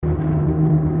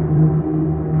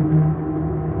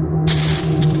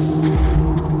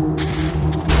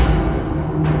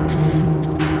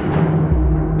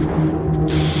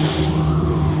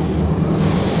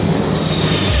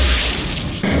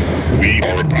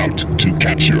about to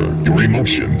capture your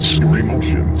emotions. Your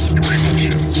emotions. Your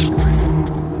emotions. Your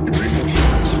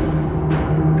emotions.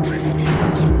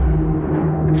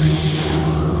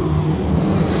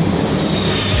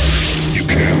 You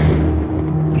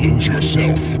can lose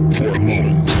yourself for a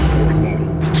moment.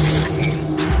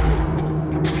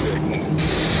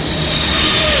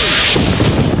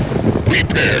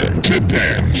 Prepare to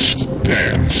dance,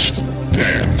 dance,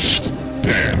 dance,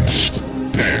 dance,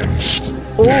 dance.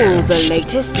 All the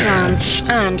latest trance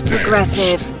and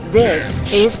progressive. This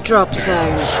is Drop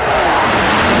Zone.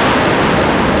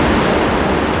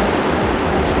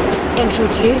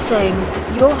 Introducing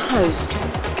your host,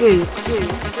 Goots.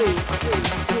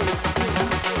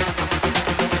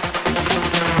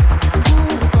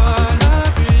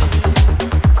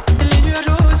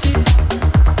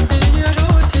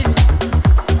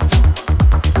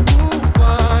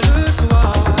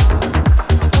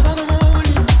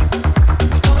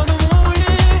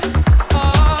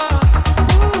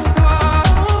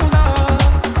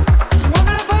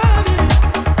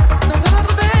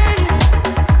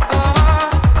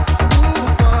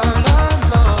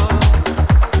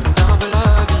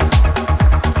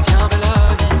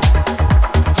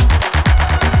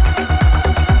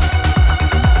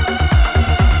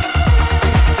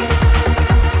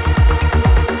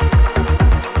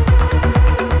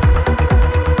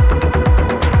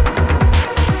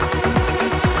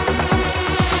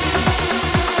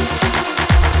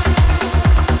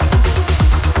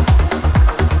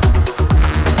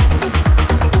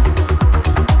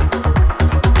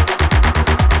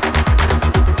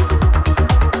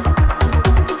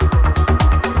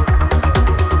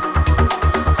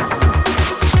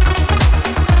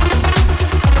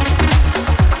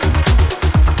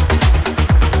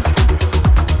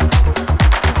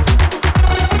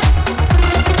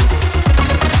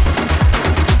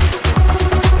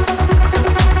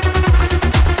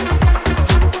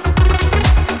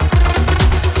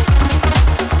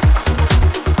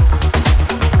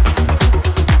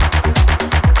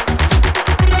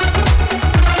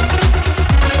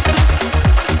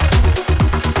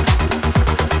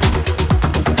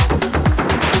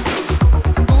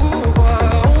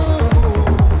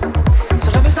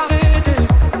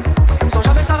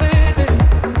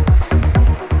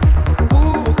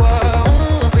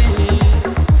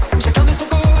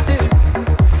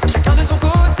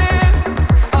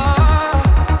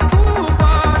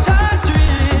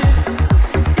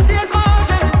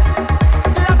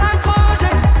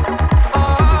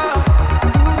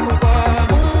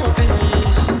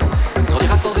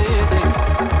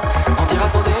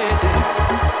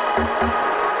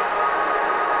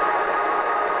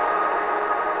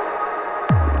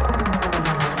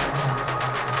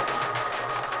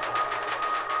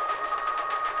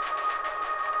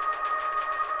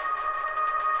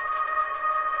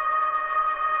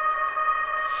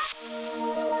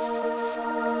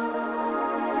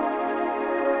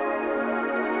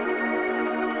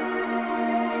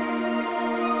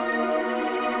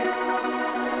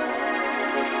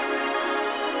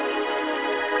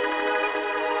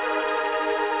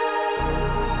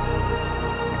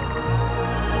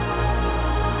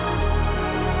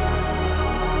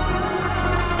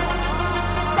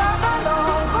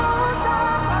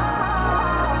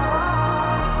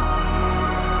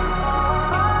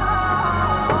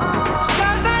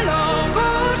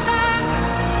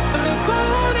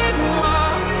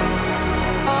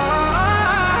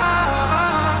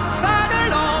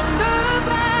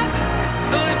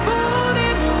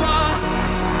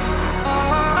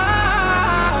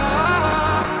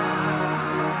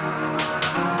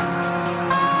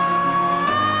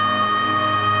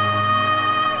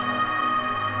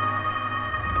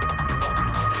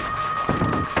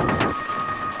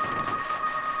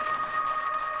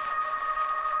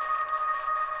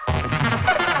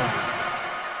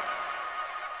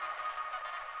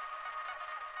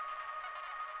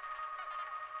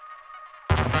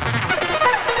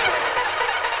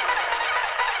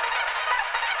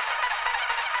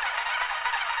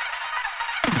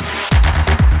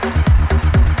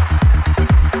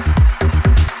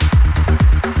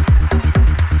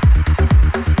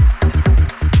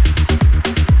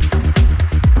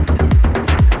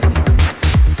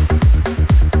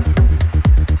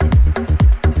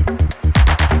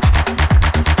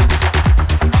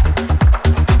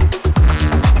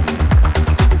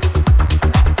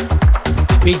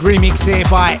 Big remix there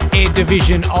by Air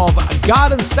Division of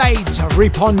Garden State.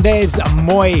 Ripondes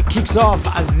Moi kicks off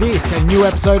this new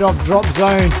episode of Drop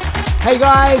Zone. Hey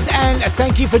guys, and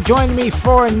thank you for joining me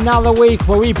for another week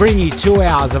where we bring you 2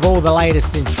 hours of all the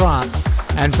latest in trance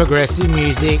and progressive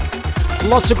music.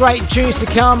 Lots of great tunes to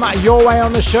come your way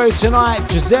on the show tonight.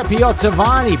 Giuseppe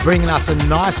Ottaviani bringing us a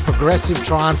nice progressive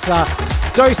trancer.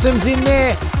 Dosem's in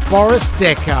there, Boris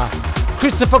Decker,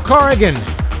 Christopher Corrigan,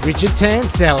 Richard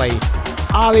Tanselli.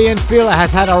 Ali and Fila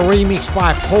has had a remix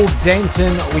by Paul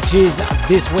Denton, which is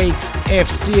this week's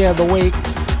FC of the Week.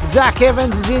 Zach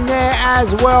Evans is in there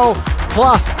as well,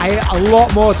 plus a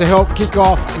lot more to help kick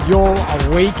off your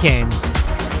weekend.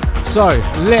 So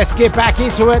let's get back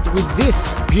into it with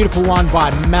this beautiful one by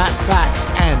Matt Fax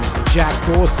and Jack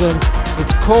Dawson.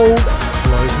 It's called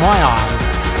Close My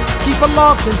Eyes. Keep it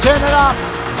locked and turn it up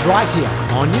right here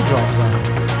on your Drop Zone.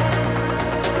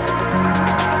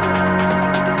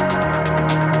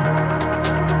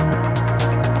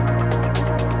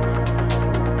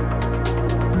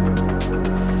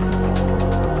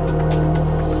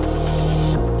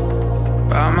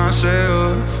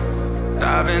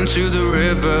 Dive into the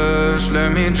rivers,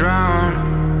 let me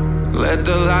drown. Let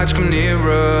the lights come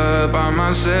nearer by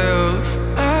myself.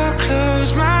 I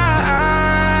close my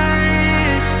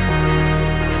eyes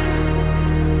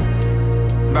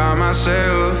by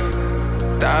myself.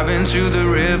 Dive into the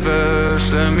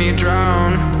rivers, let me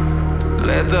drown.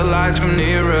 Let the lights come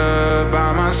nearer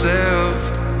by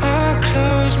myself. I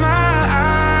close my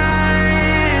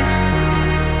eyes.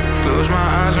 Close my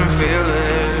eyes and feel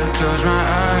it. Close my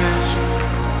eyes.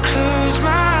 Close my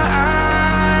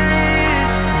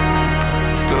eyes.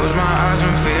 Close my eyes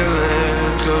and feel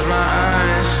it. Close my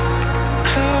eyes.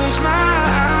 Close my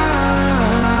eyes.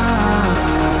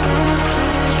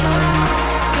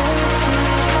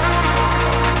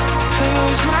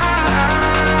 Close my eyes. Close my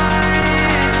eyes.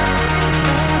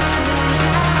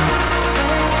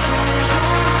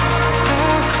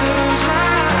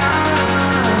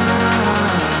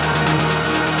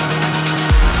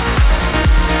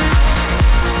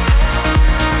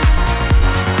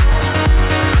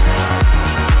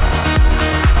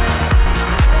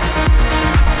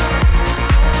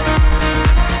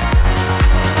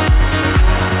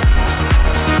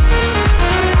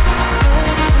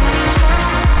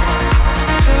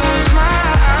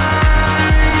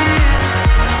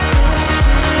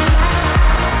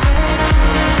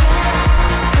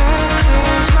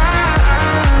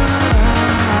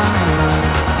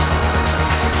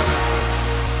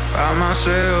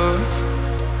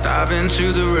 Dive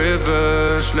into the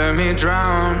rivers, let me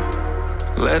drown.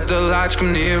 Let the lights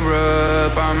come nearer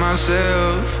by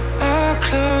myself. I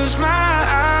close my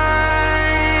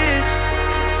eyes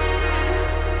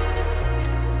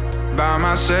by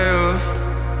myself.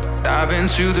 Dive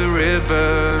into the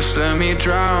rivers, let me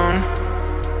drown.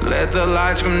 Let the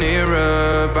lights come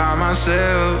nearer by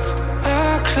myself.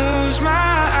 I close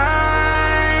my eyes.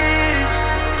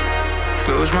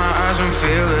 Close my eyes and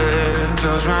feel it.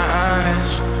 Close my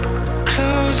eyes.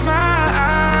 Close my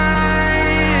eyes.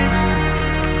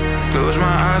 Close my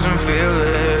eyes and feel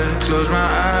it. Close my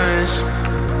eyes.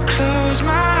 Close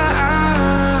my eyes.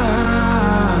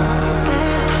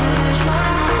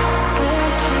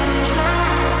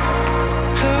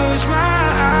 Close my eyes. Close my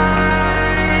eyes.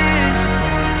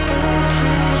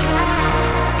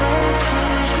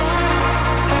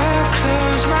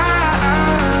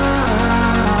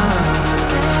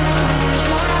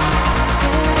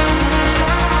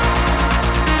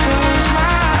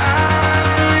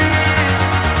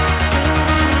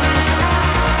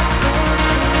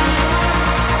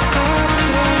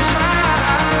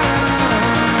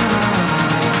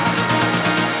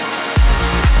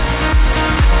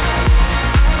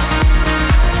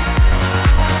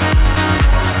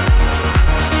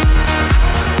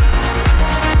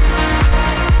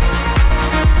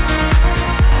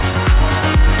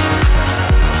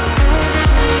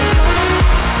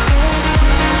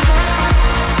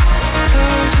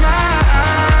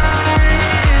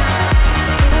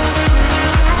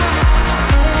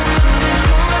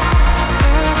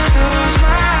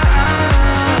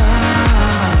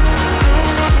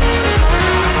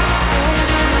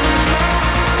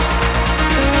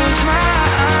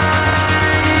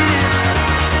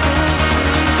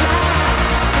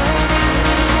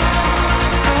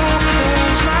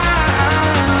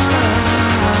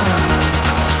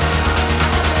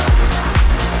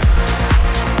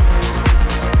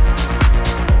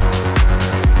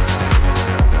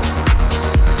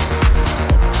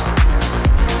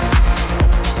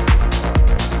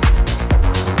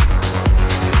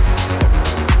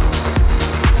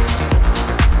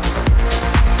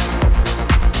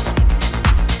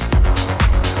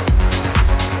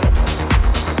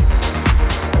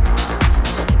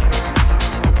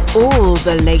 All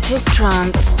the latest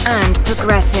trance and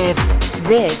progressive.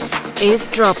 This is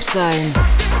Drop Zone.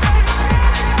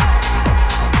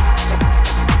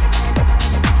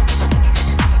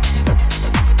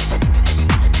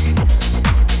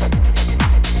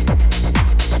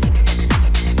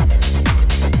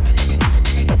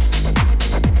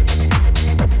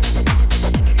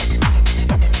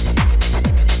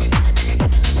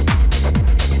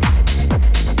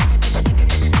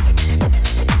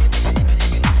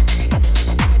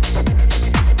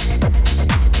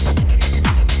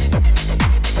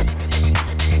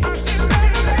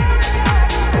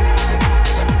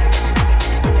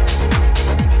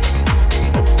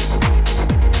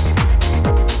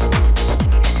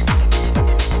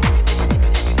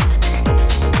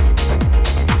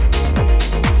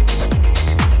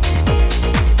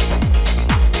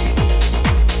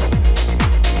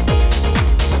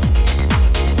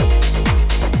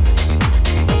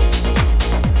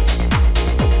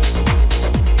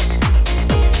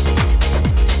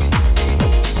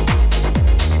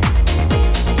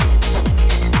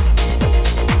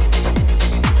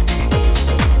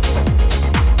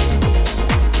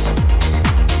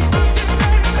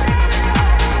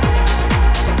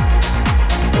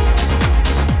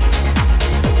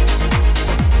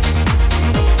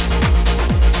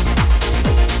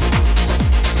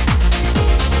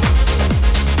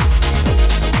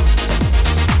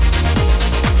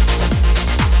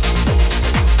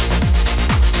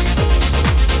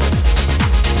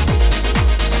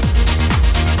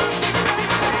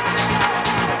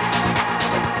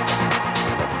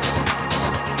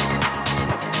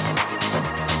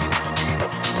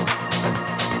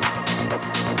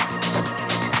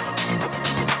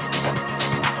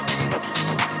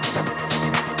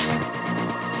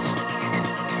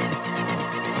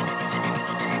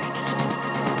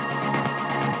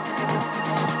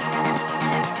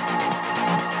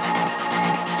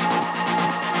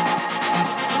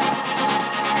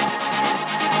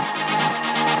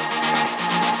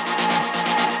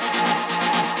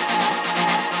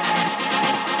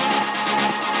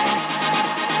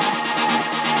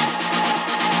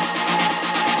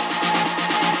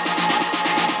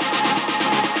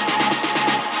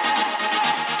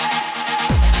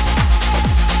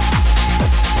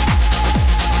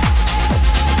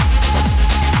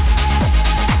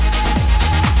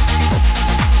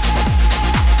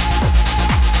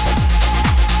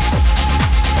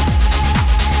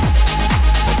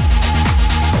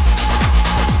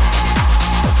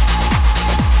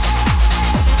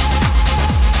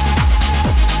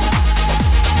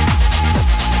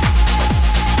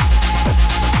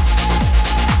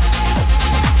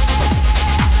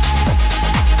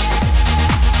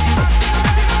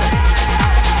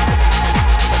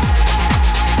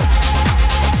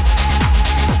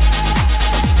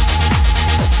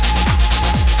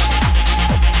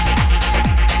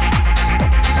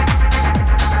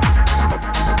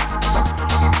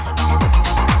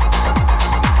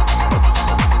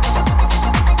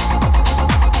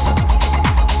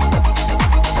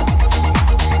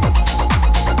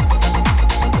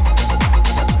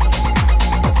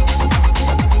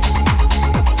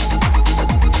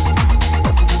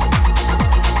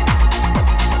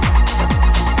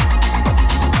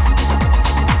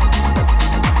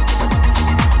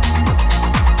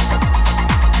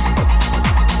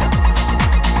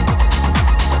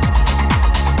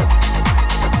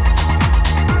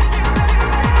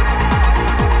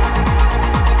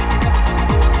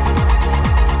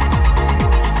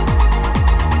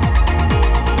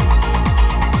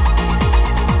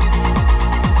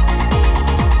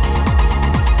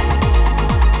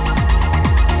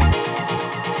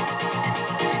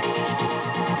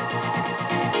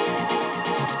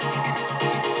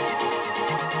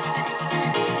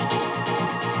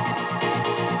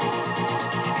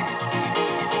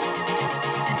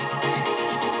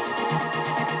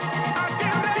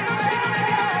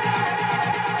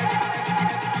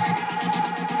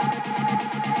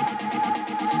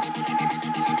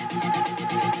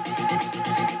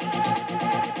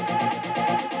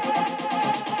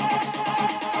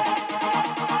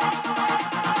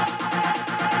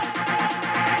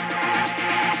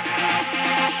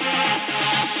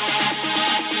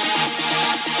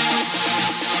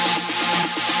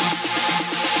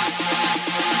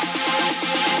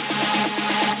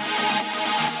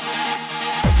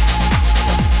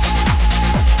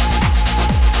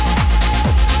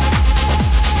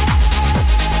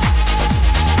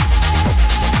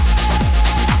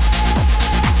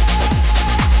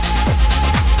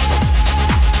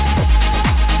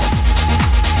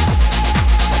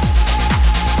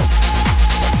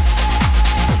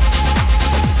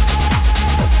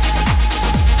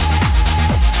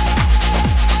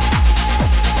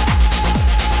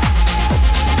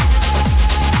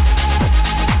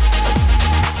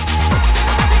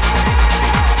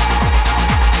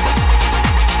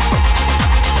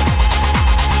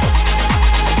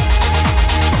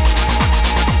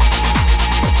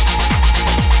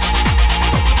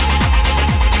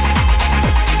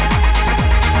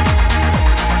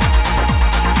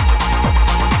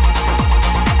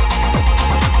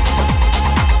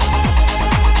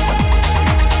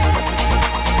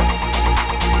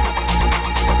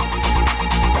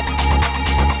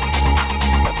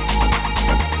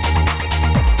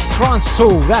 Trance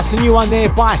Tool. That's a new one there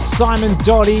by Simon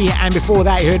Dotty. And before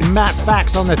that, you heard Matt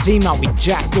Fax on the team up with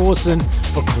Jack Dawson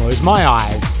for Close My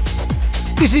Eyes.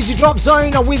 This is your Drop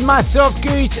Zone with myself,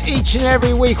 Goots. Each and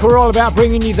every week, we're all about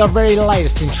bringing you the very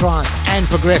latest in trance and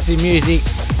progressive music.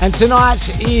 And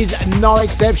tonight is no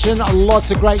exception. Lots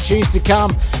of great tunes to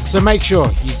come. So make sure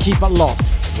you keep it locked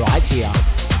right here.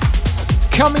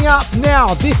 Coming up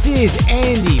now, this is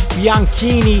Andy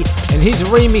Bianchini and his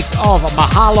remix of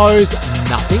Mahalo's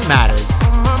Nothing Matters.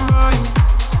 On my mind,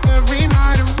 every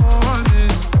night and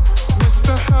morning,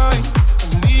 Mr. High,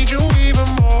 I need you even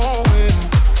more when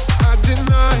I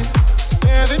deny,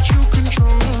 yeah, that you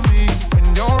control me when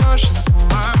you're rushing through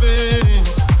my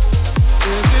veins.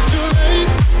 Is it too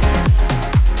late?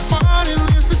 Fighting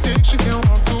this addiction, can't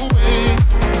walk away.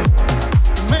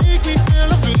 Make me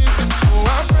feel a victim, so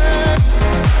I pray.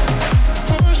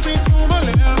 Push me to my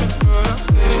limits, but I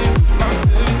stay.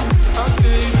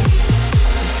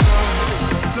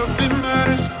 Nothing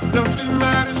matters, nothing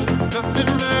matters,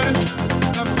 nothing matters,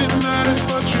 nothing matters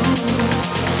but you.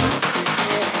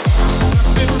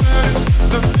 Nothing matters,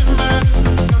 nothing matters,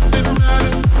 nothing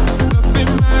matters, nothing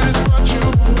matters but you.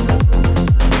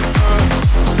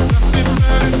 Nothing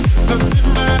matters, nothing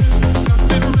matters,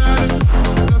 nothing matters,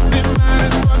 nothing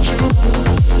matters but you.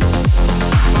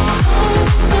 My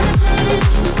heart's in a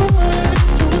place, there's no way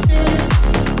to escape.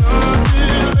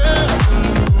 Nothing left to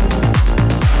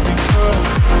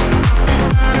lose. Nothing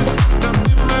matters,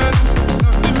 nothing matters,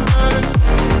 nothing matters,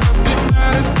 nothing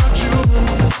matters but you.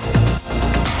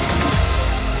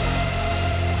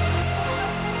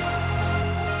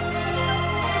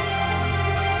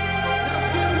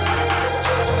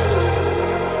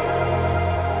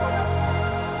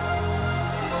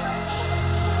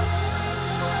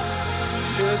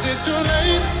 Is it too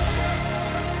late?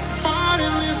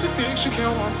 Fighting this addiction,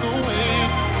 can't walk away.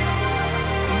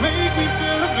 Make me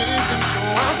feel a victim, so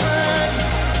I pray.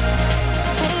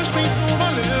 Push me to my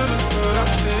limits, but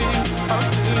I'll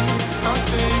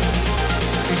stay,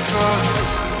 because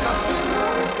nothing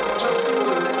matters but you.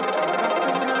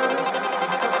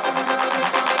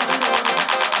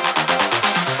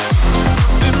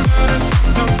 Nothing matters,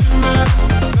 nothing matters,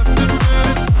 nothing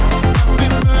matters,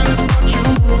 nothing matters but you.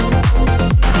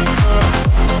 Because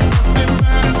nothing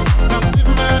matters, nothing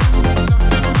matters,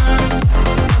 nothing matters,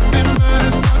 nothing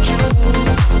matters but you.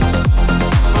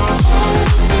 My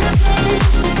heart's in a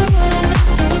place, there's no way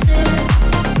to escape.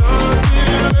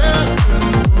 Nothing left to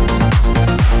lose.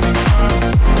 Because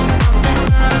nothing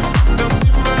matters,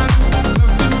 nothing matters,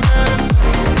 nothing matters,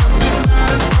 nothing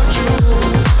matters but you.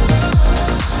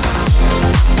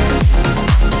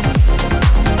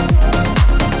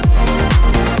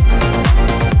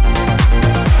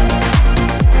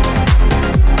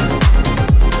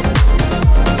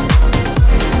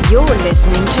 You're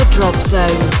listening to Drop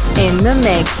Zone in the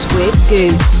mix with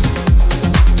Goots.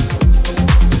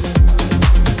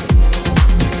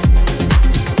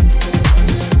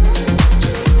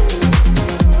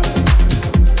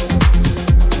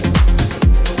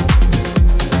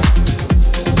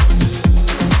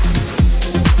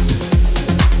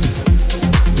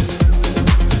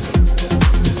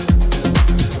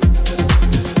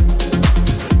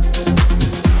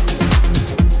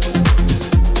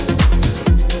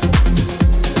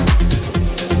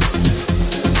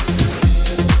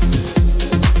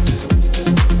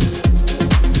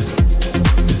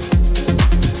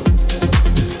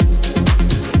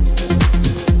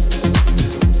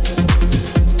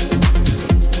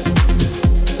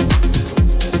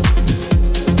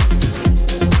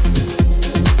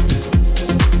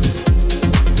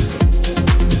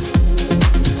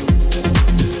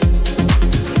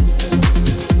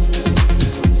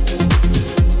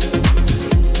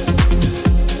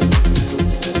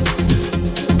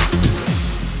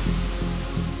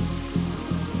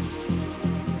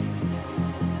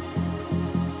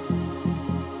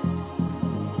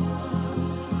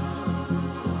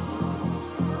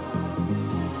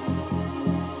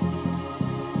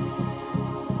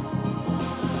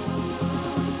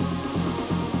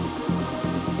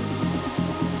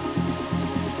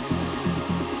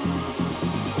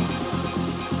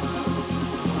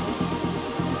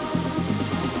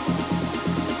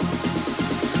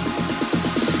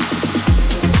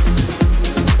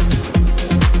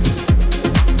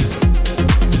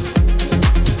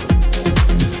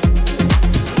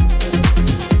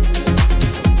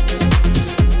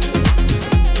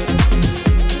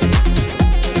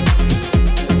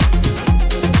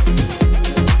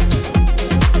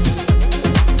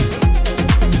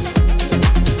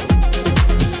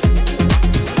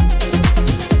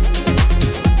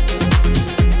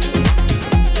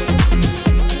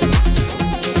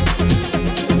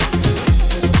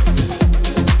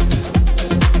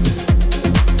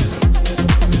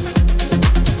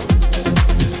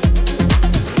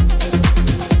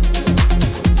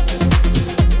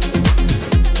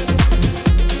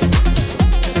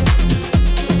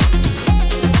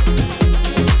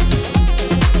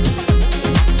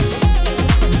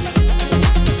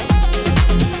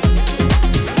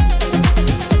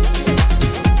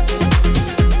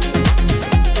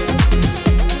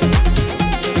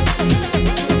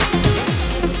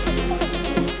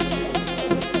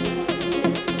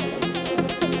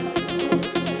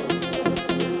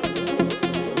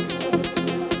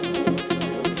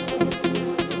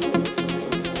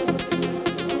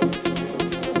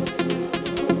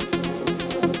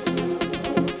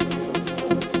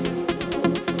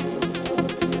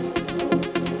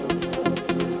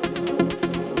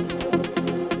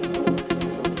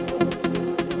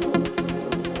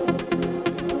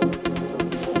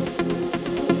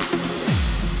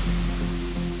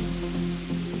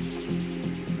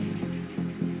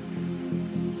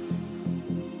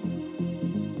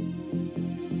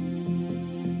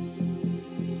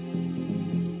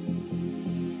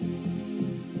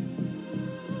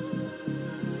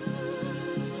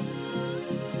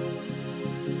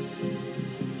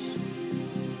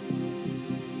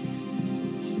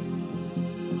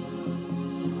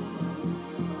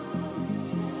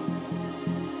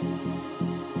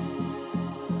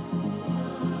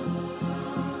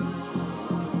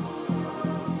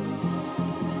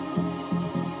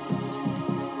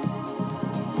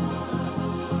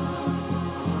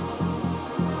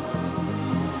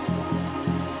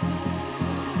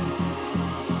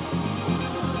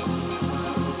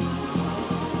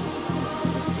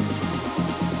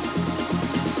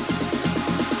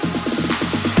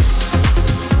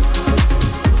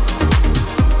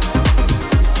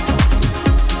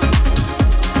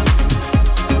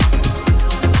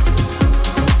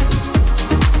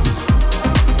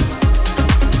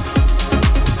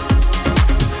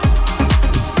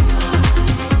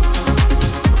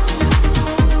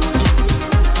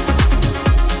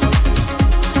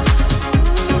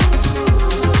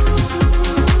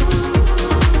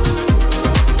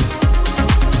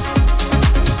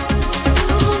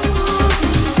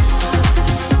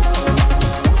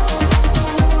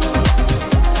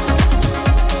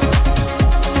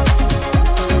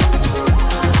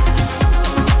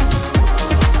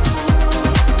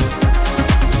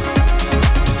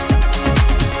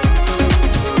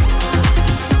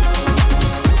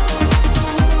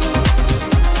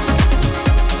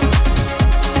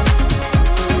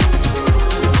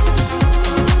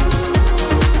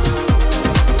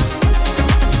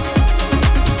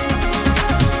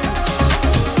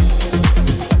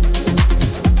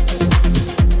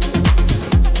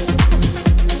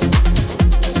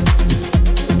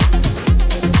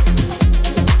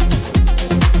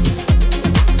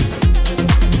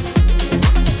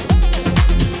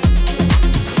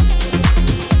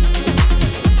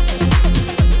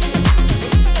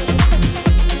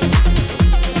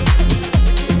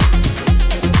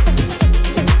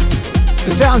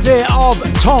 sounds there of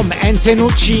Tom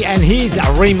Antonucci and his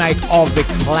remake of the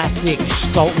classic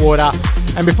Saltwater.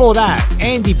 And before that,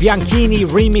 Andy Bianchini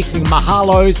remixing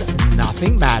Mahalo's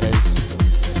Nothing Matters.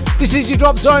 This is your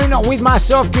Drop Zone with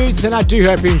myself, Goots, and I do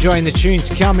hope you're enjoying the tunes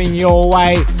coming your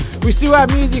way. We still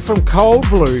have music from Cold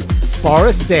Blue,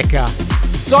 Boris Decker,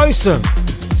 Dosum,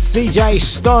 CJ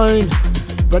Stone,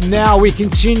 but now we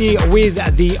continue with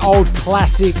the old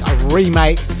classic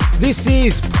remake. This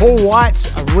is Paul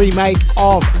White's remake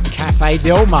of Cafe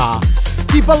Del Mar.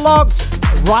 Keep it locked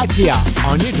right here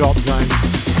on your Drop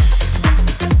Zone.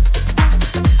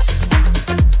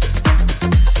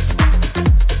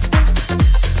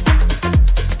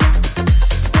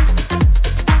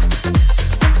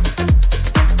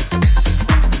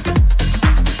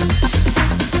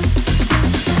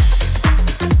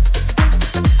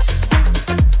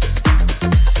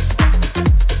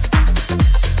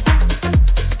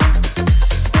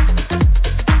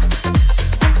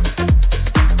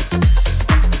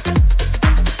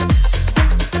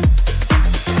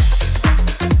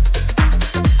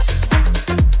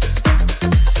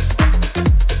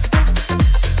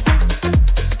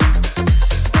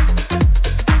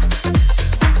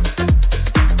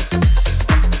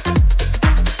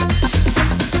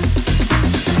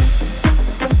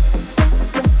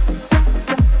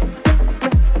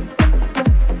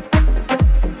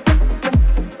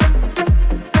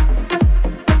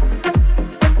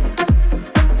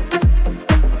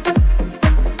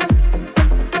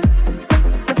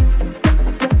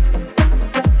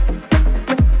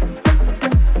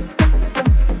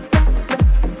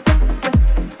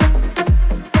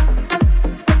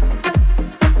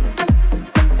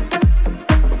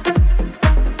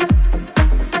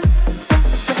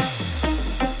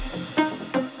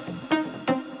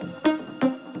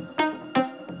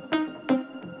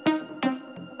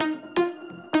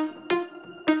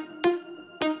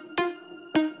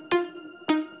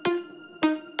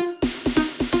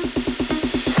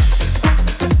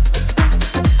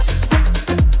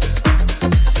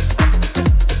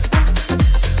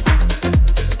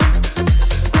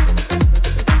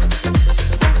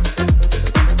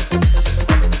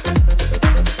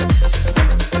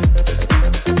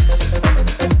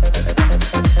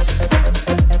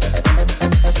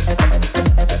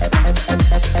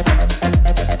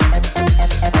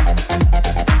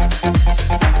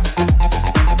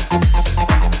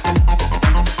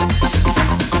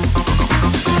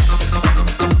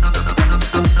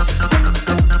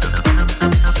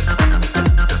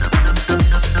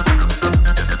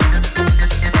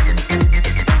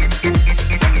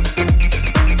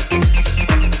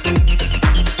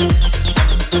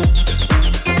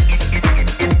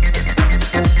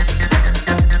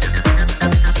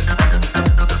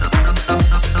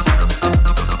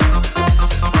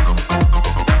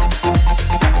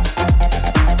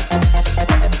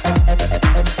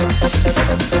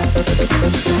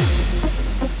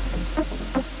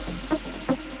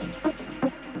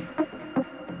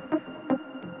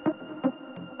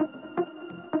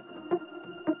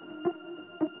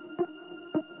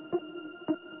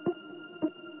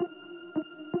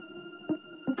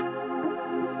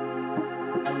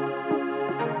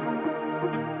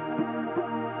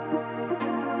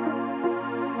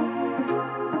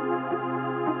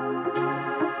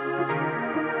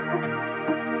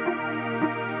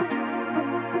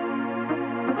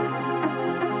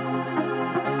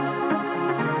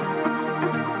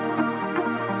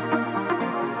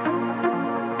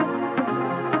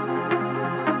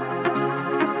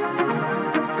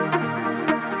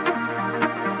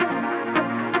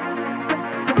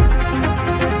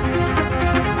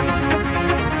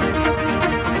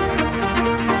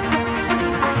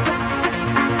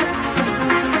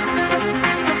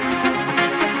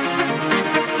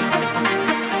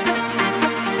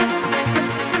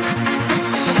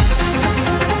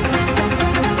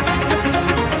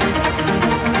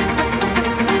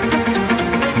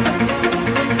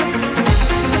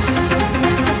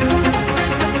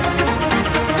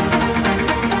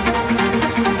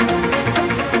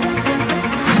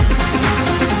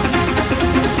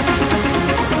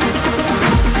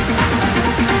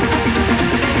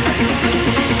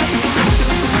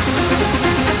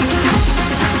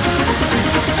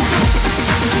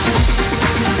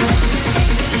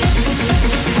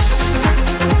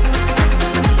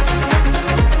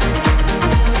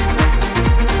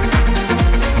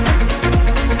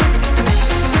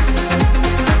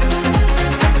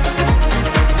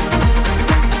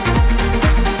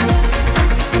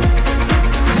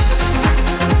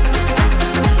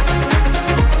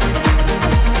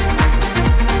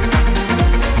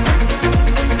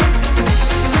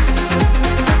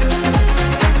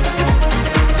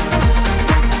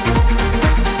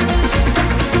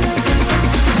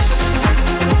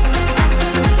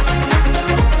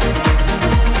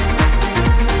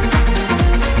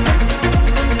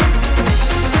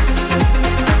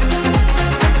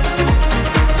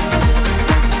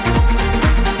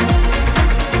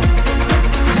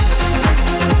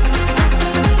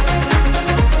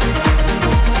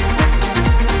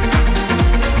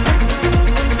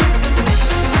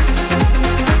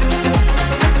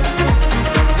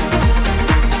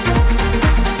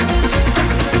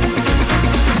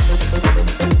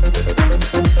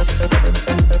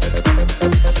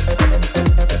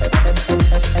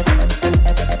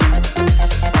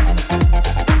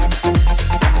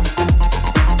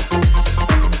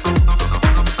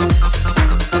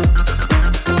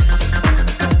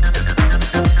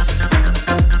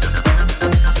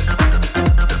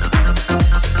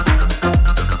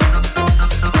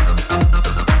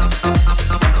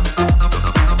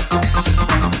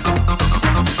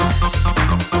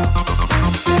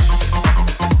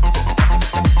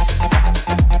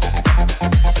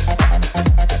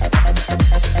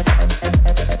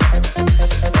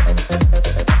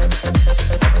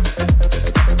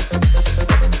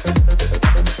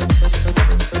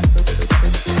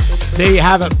 There you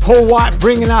have it, Paul White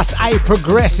bringing us a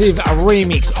progressive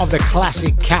remix of the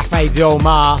classic Cafe Del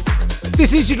Mar.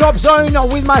 This is your Drop Zone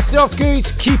with myself,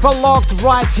 Goose. Keep it locked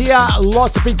right here.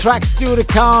 Lots of big tracks still to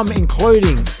come,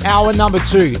 including hour number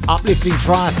 2, uplifting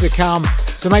trance to come.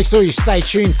 So make sure you stay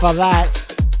tuned for that.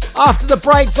 After the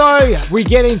break, though, we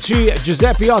get into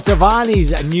Giuseppe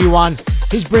Ottaviani's new one.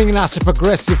 He's bringing us a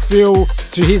progressive feel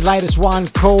to his latest one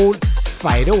called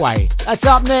Fade Away. That's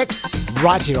up next,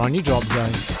 right here on your Drop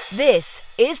Zone.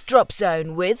 This is Drop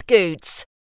Zone with Goots.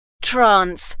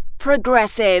 Trance,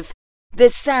 progressive, the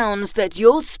sounds that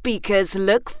your speakers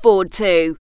look forward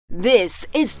to. This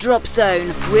is Drop Zone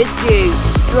with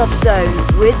Goots. Drop Zone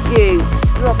with Goots.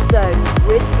 Drop Zone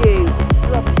with Goots.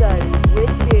 Drop Zone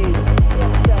with Goots.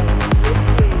 Drop Zone with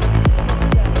Goots.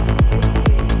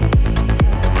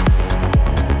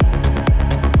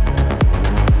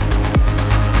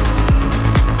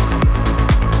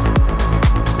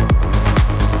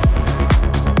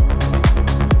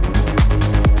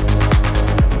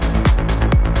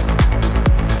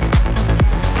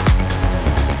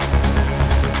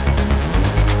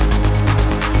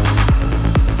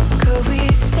 Could we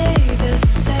stay the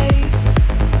same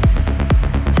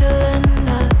till the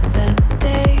night?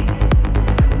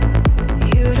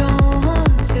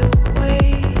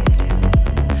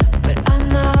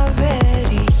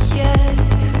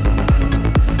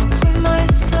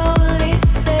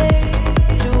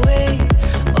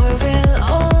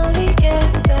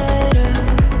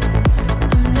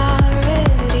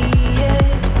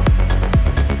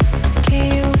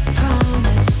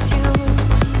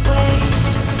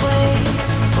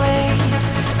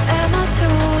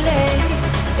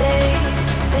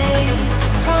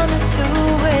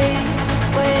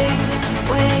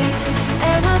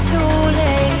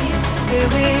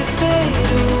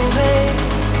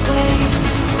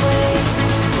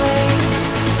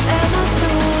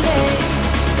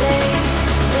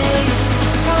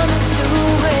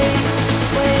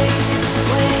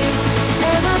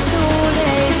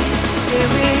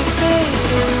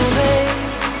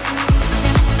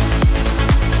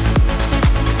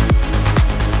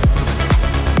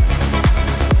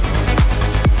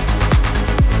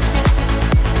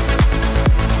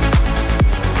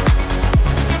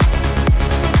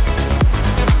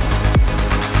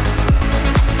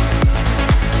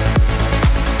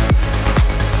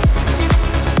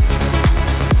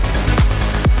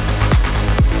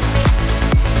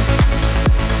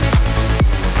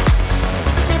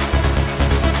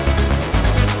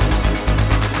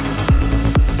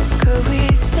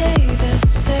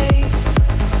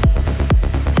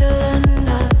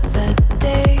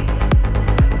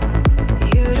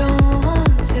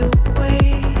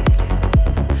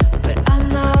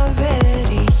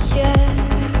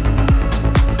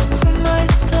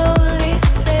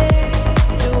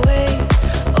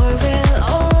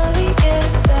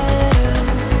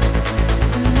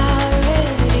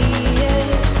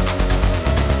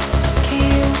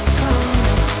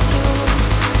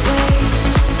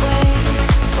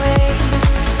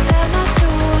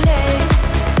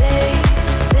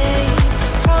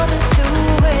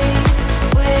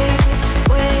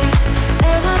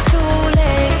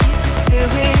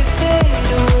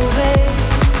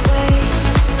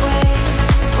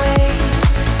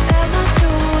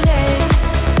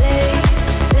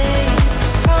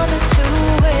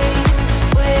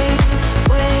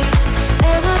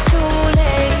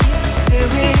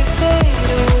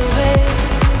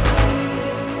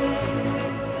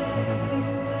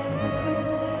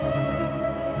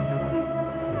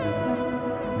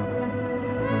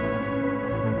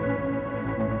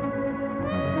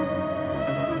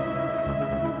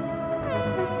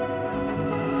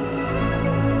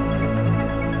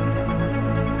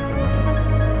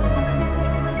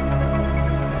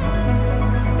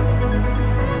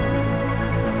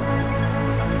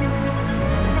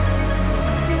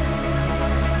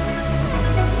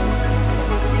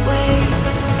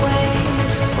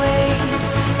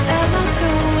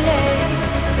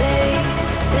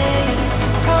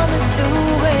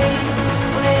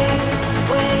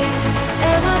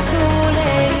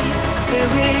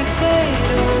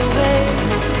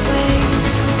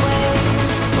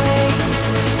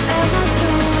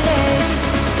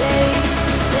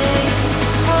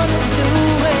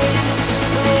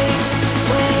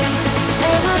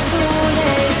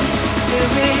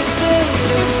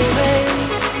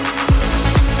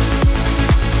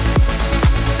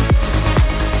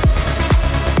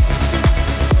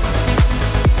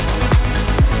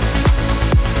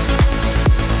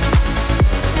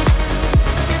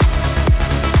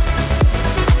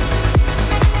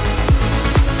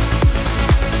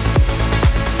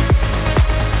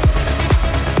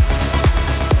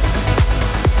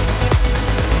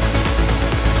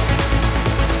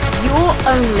 your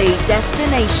only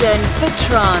destination for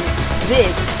trance.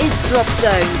 This is Drop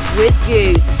Zone with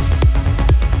Goots.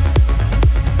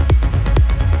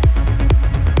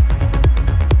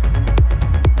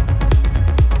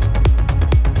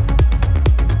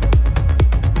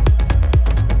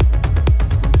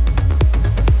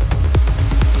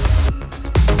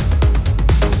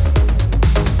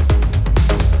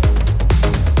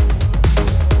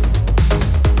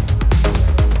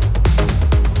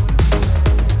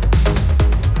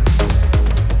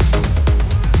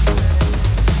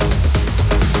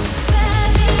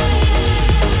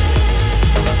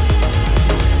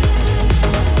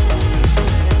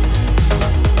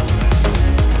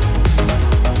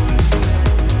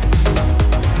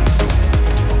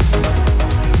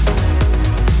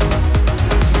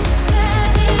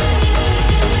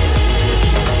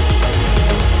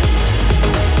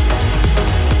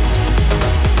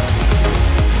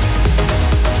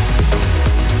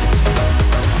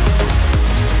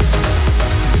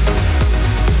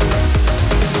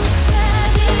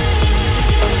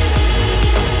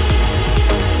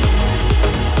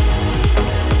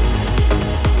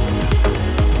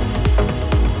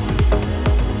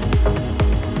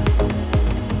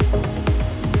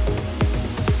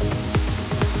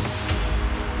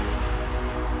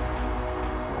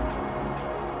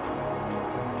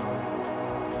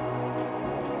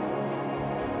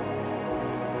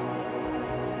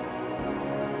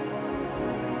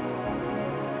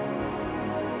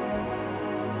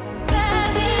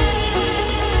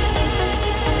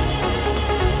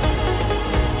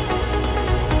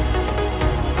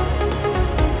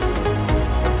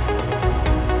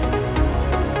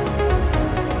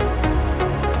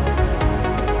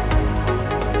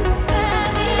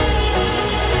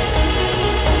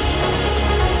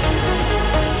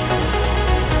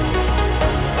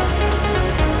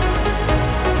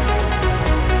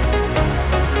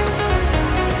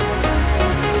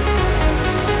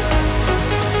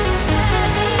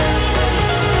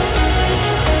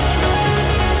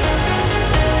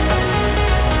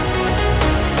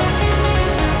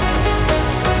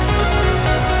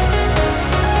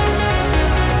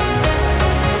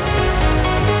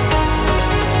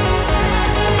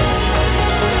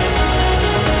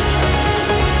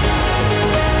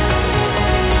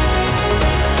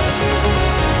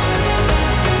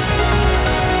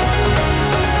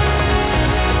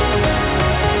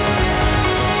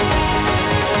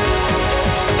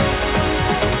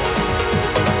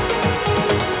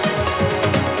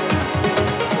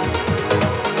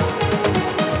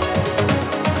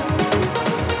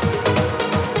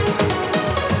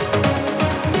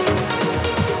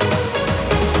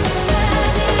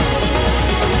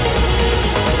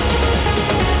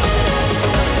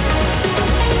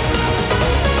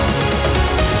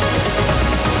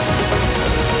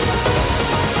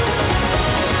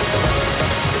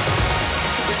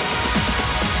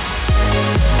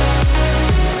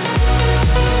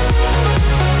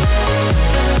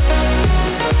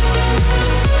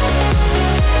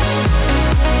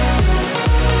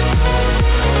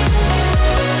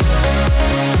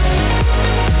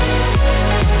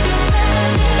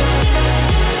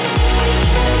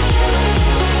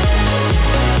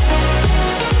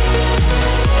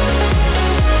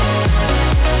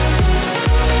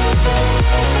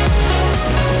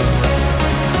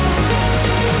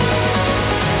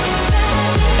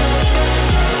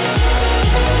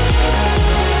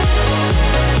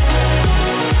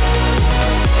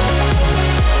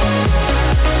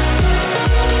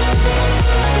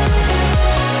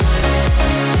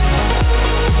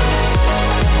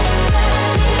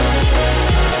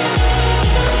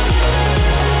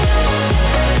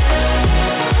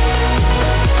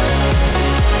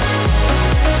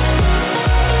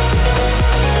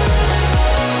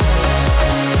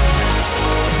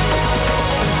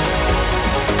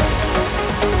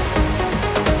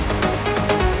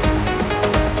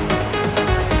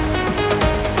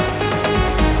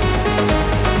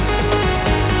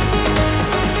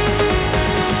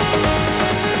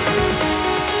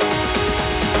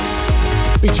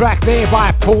 Big track there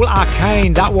by Paul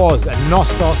Arcane, that was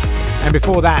Nostos. And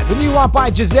before that, the new one by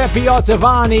Giuseppe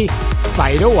Ottaviani,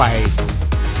 Fade Away.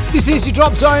 This is your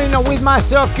Drop Zone with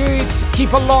myself, Goots.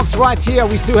 Keep it locked right here.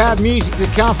 We still have music to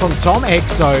come from Tom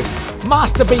Exo,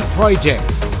 Master Beat Project,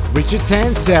 Richard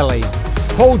Tanselli,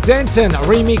 Paul Denton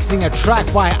remixing a track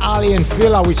by Ali and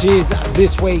Fila, which is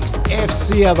this week's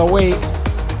FC of the Week.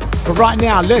 But right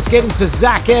now, let's get into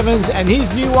Zach Evans and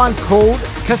his new one called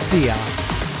Cassia.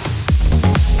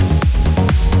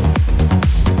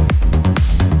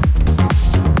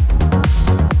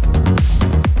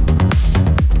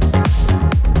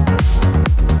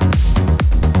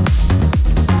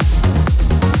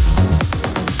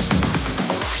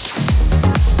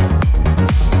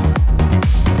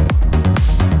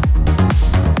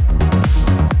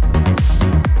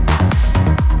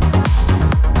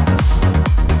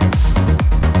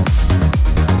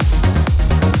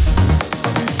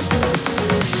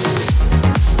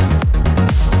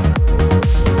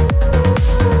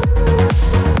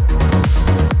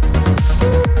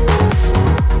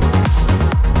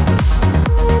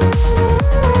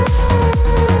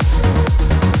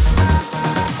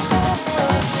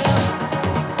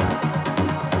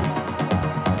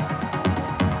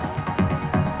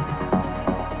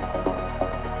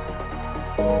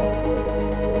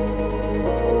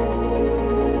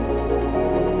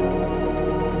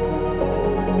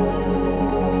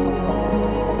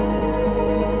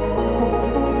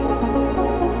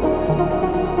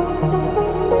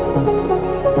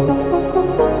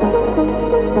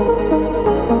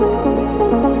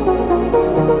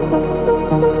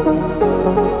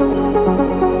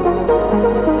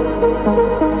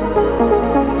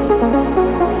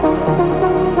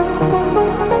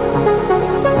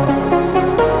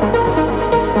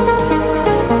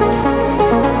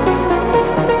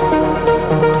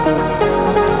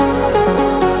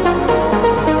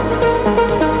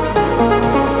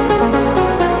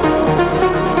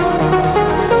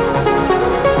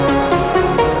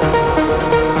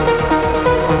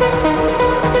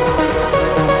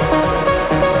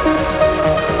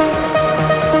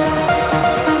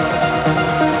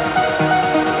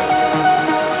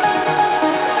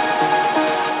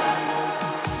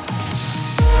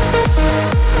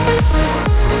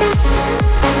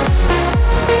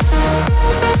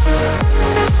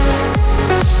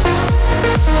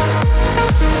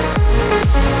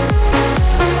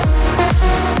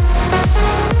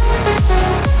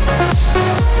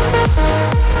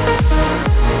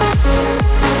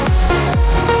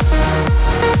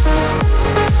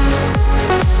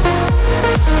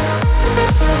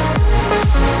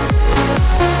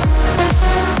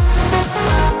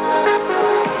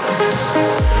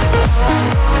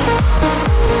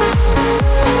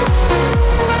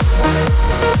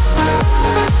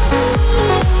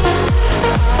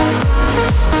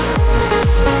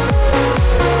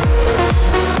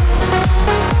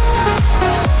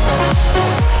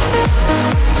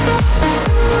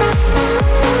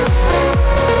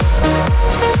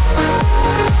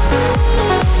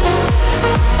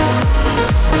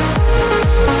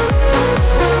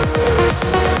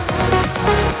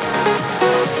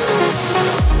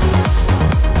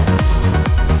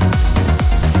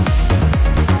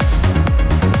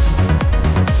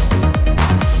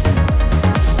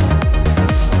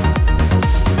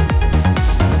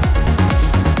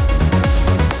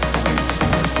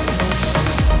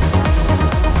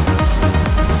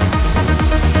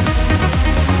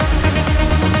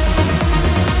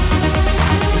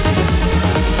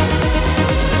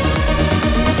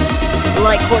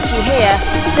 what you hear?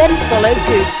 Then follow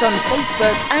Goots on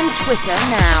Facebook and Twitter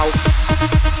now.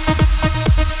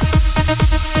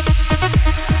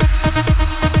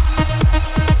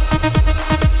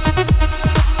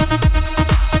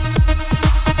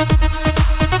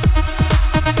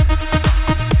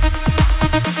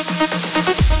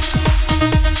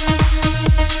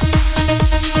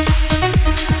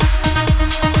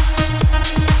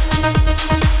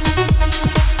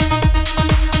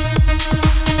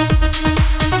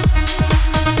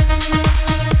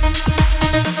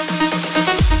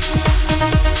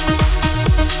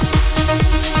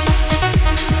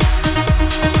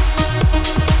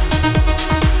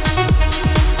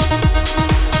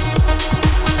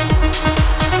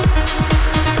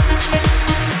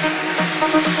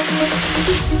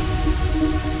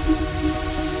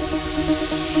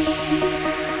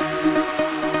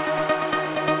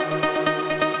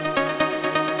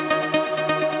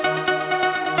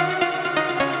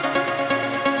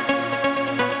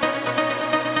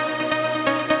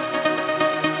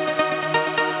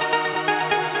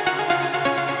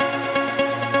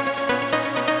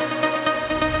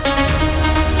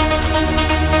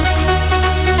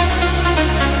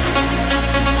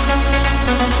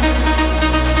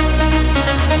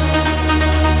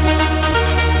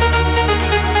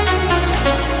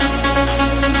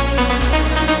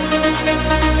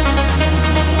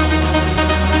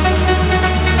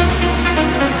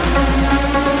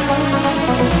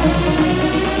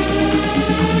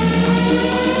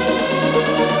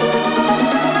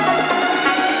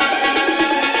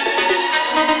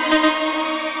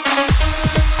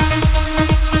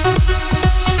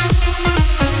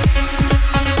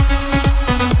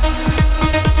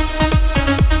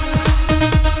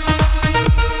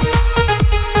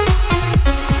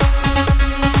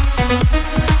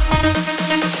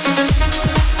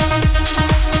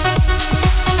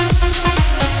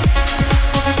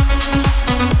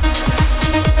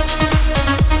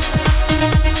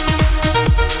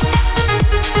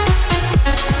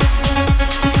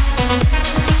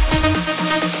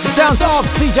 Of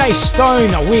CJ Stone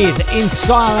with In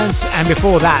Silence, and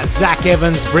before that Zach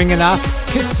Evans bringing us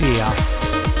Cassia.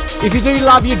 If you do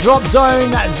love your Drop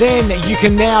Zone, then you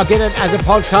can now get it as a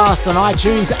podcast on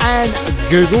iTunes and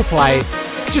Google Play.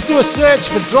 Just do a search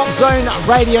for Drop Zone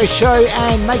Radio Show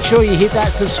and make sure you hit that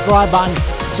subscribe button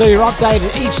so you're updated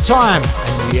each time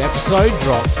a new episode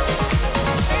drops.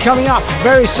 Coming up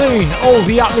very soon, all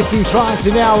the uplifting trance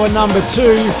in hour number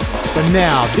 2. But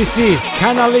now, this is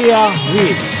Canalia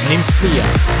with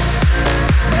Nymphia.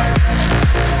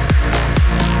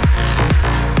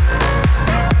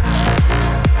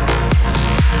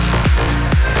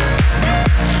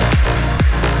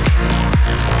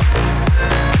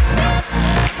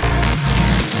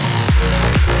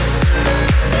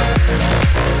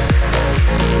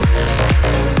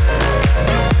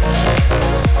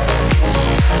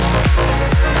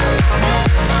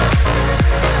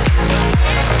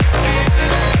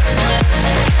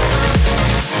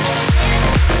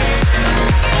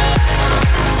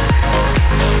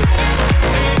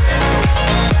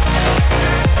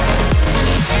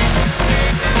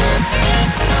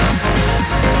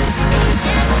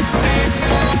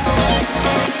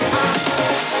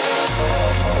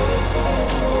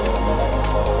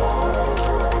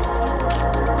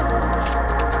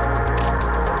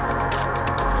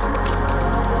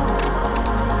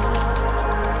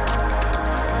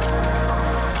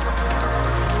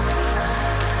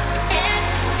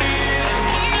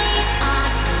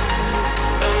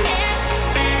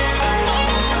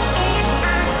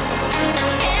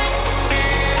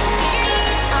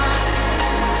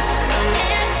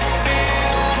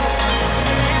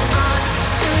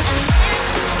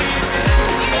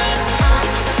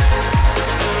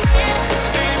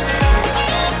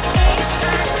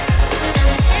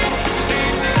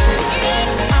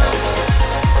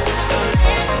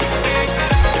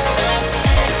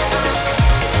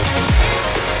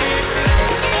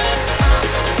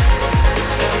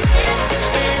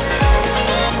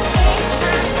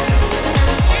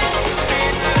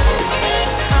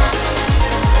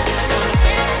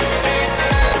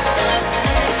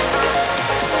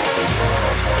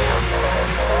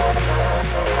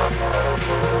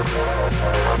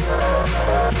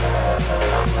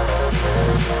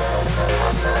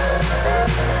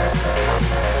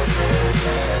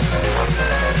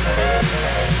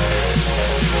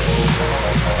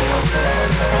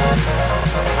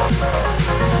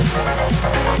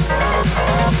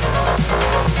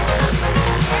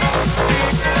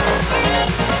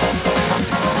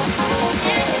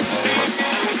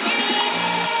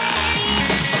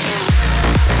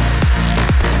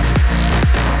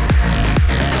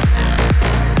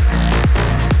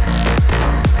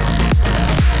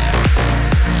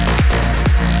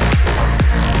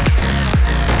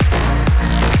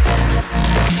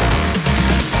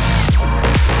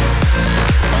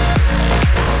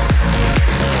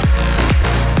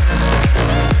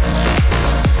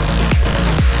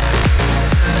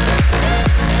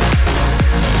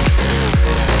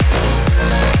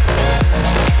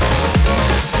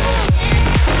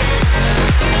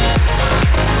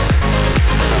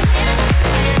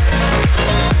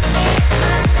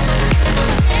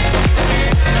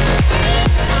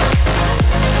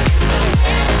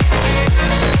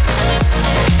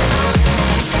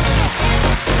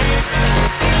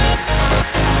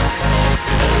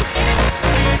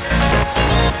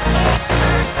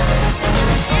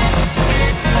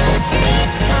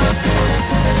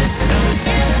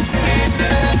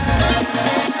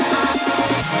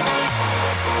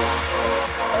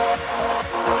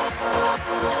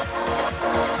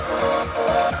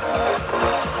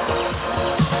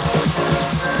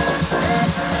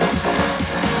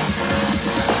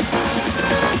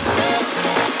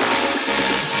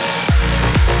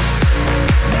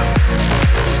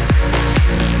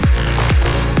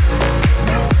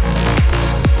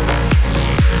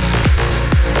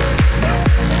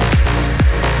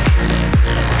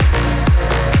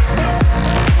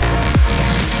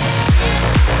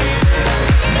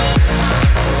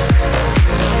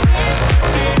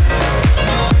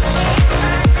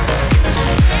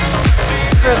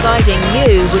 providing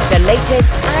you with the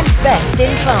latest and best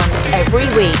in trance every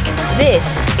week. This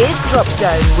is Drop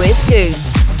Zone with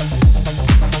Goots.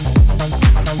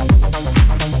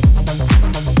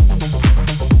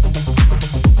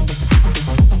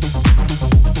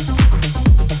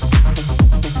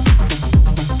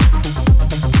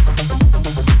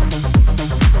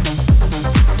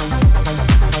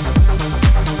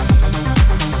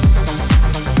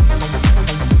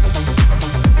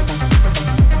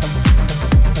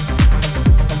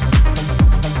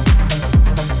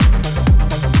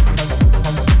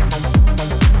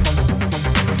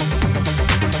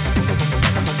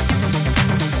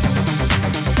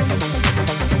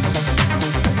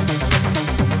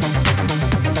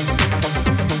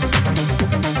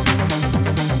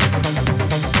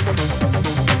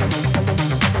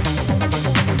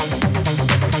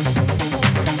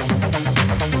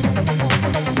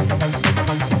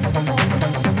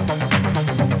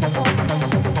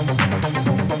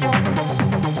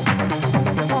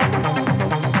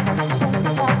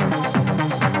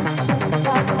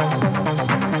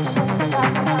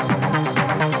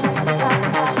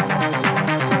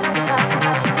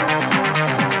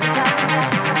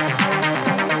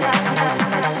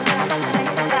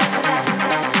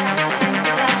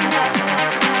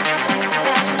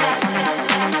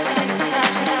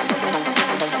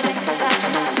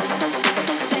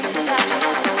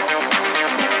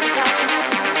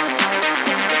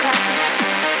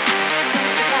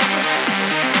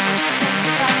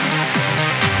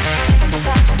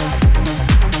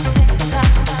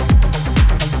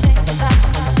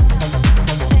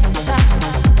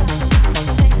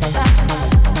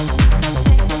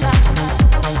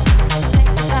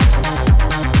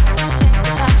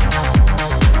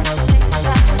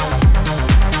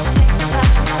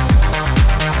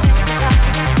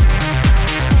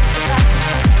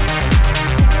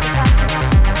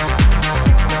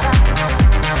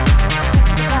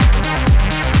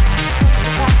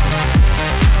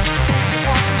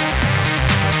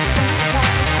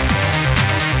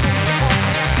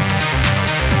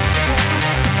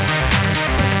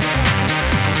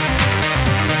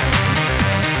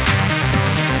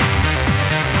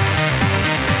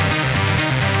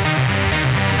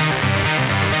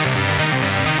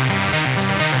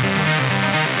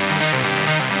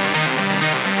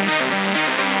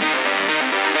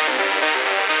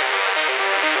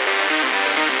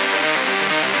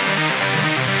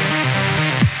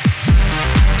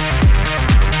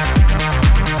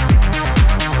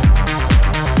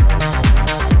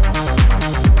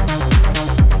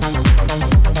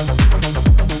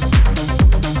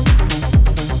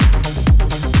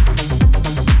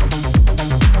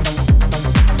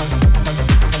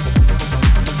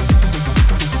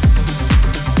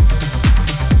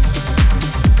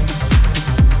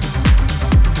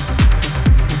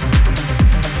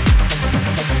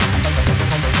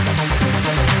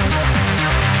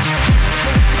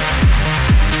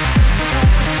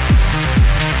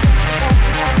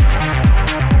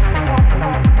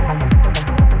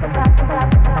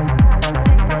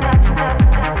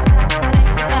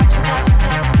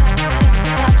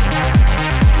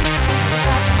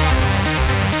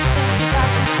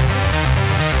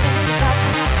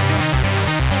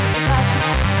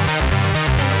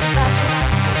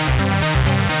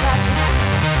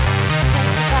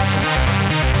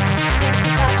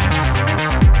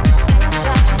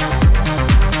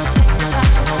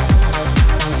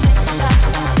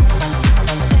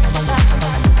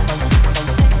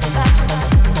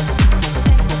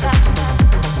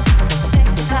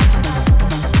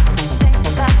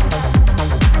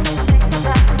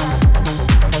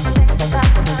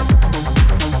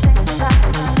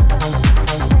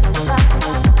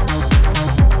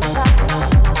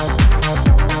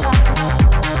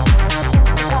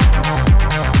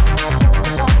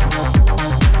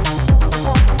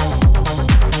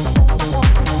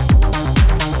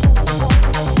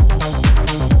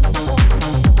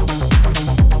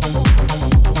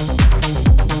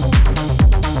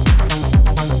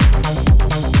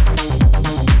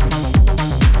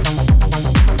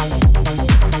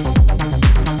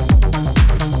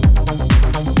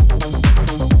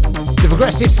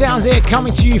 Progressive sounds there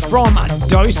coming to you from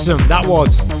Dosum. That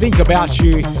was Think About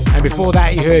You. And before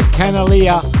that, you heard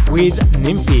Canalia with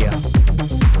Nymphia.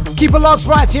 Keep it locked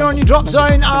right here on your Drop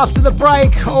Zone. After the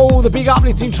break, all the big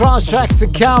uplifting trance tracks to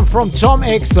come from Tom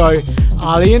Exo,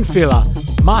 Ali and Filler,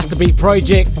 Masterbeat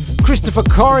Project, Christopher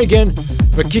Corrigan.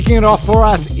 But kicking it off for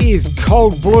us is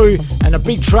Cold Blue and a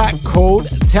big track called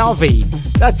Talvi.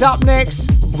 That's up next,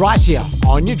 right here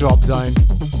on your Drop Zone.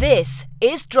 This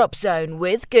is Drop Zone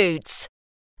with Goots.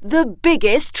 The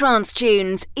biggest trance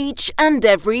tunes each and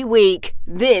every week.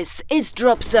 This is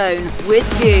Drop Zone with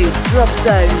you. Drop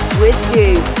Zone with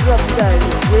you. Drop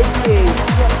Zone with you.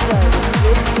 Drop Zone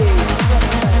with you. Drop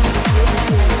Zone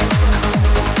with you.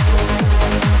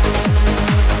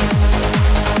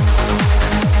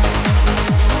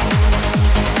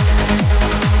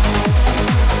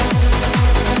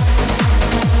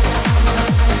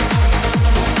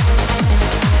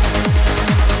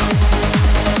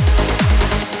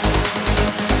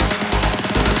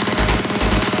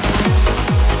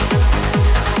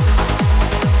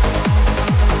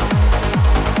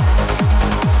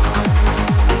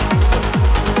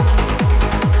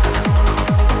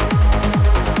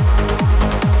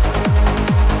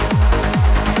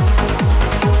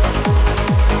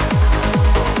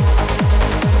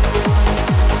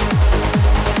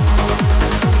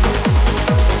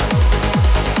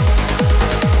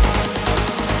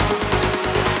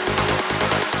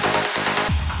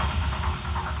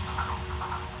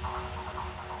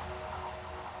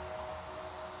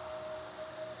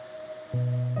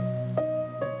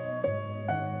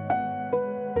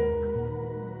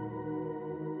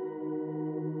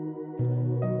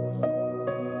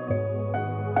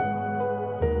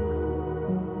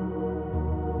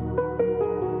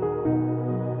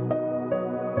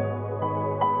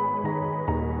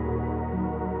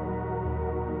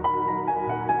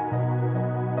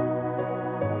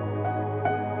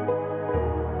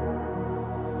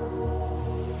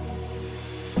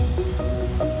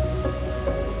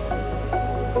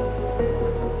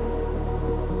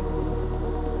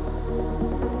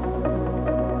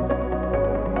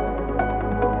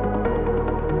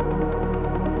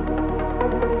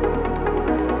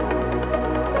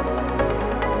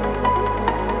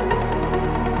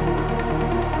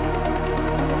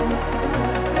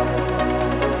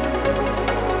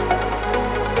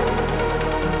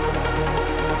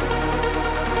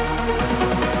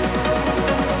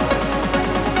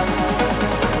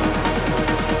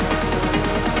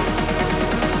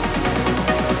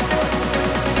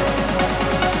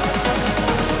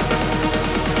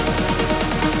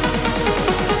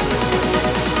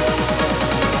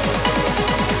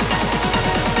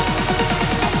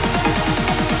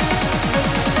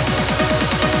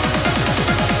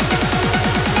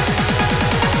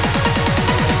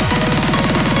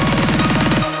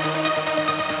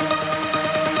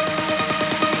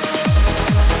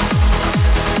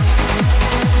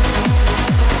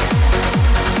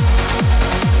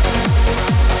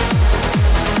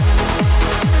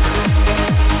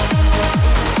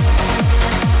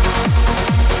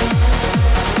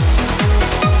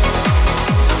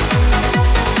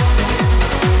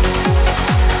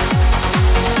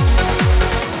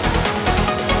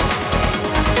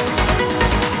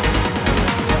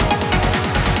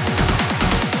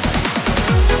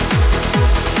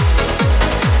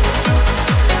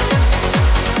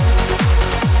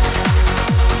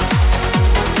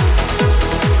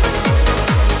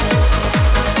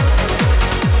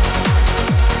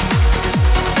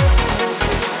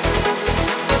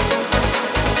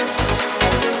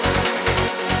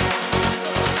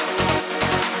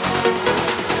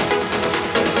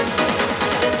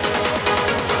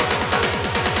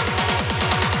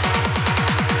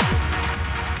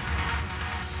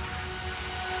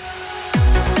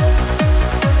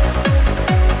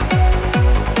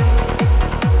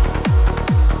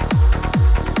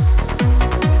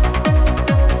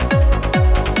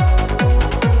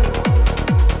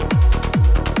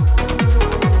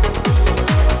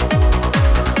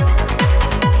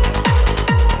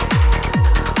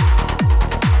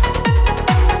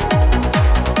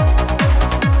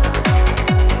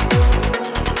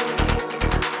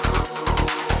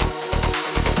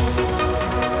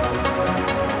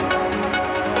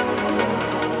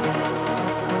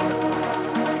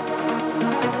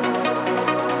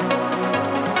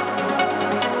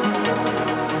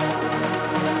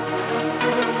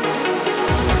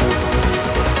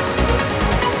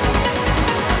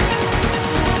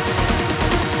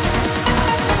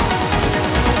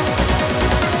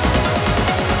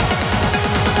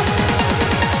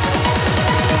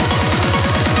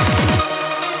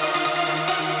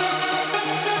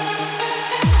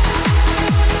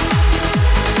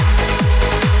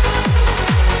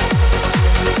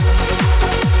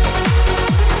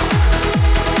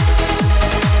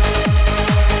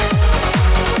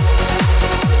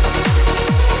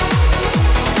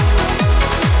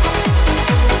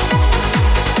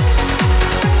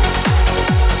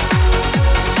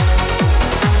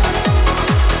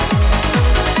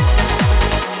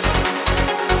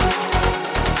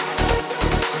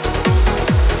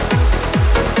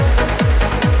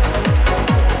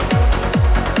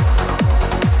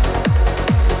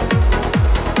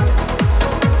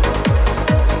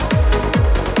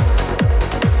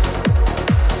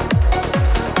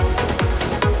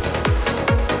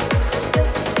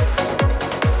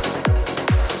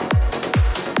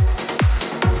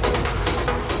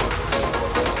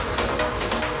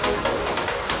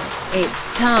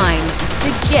 It's time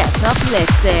to get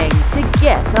uplifting, to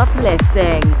get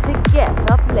uplifting, to get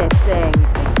uplifting,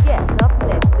 to get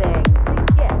uplifting,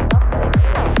 to get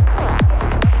uplifting.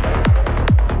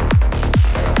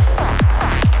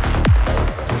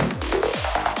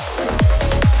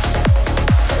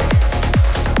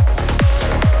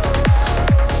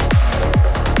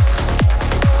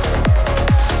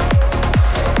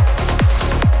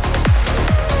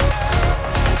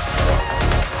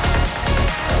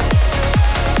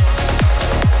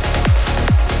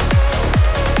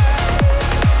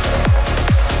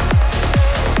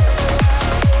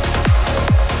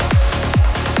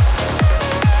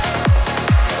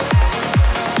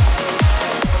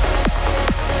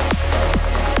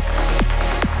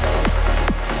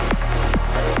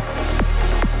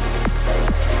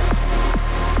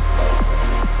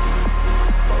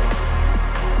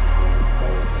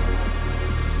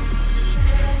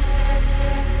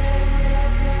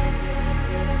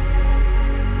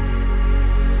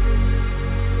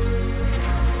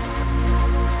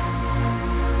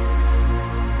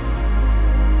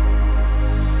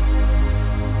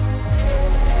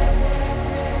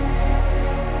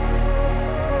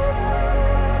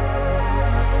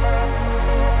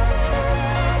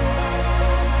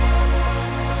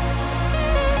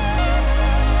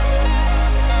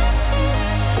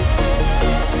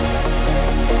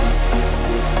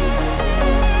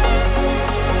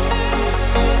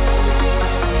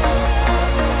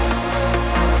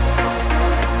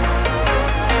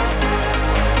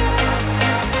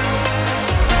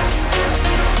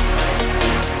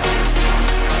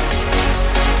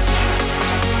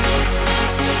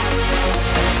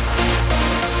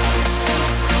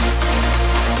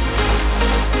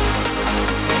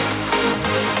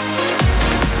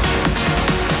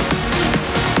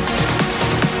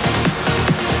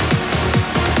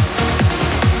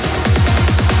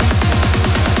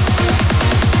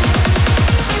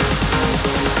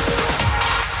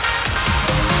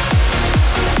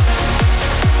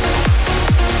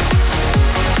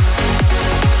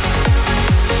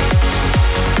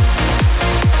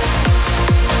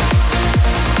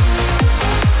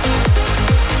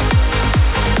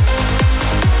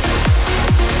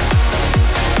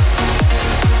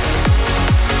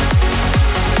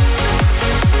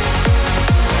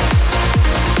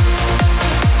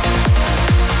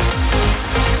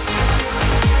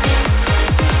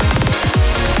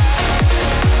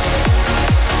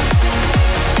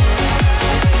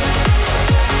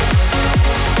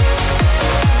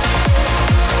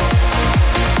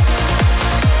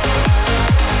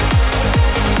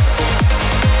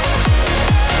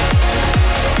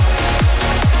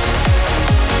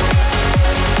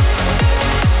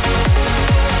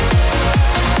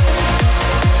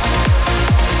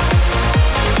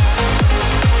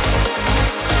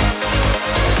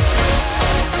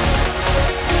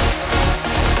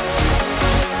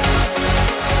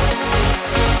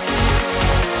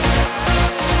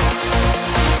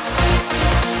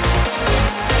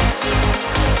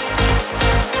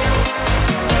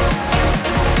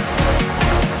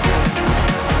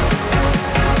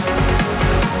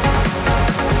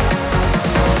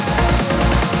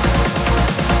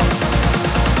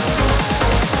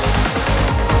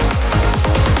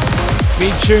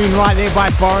 Big tune right there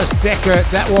by Boris Decker.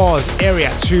 That was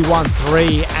Area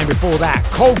 213, and before that,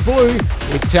 Cold Blue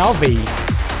with Talvi.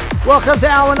 Welcome to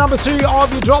hour number 2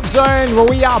 of your Drop Zone, where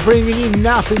we are bringing you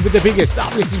nothing but the biggest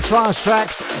uplifting trance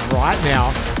tracks right now.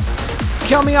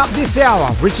 Coming up this hour,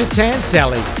 Richard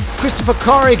Tansally, Christopher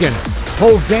Corrigan,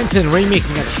 Paul Denton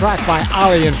remixing a track by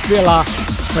Ali and Fila.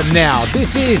 But now,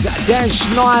 this is Dan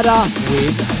Schneider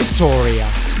with Victoria.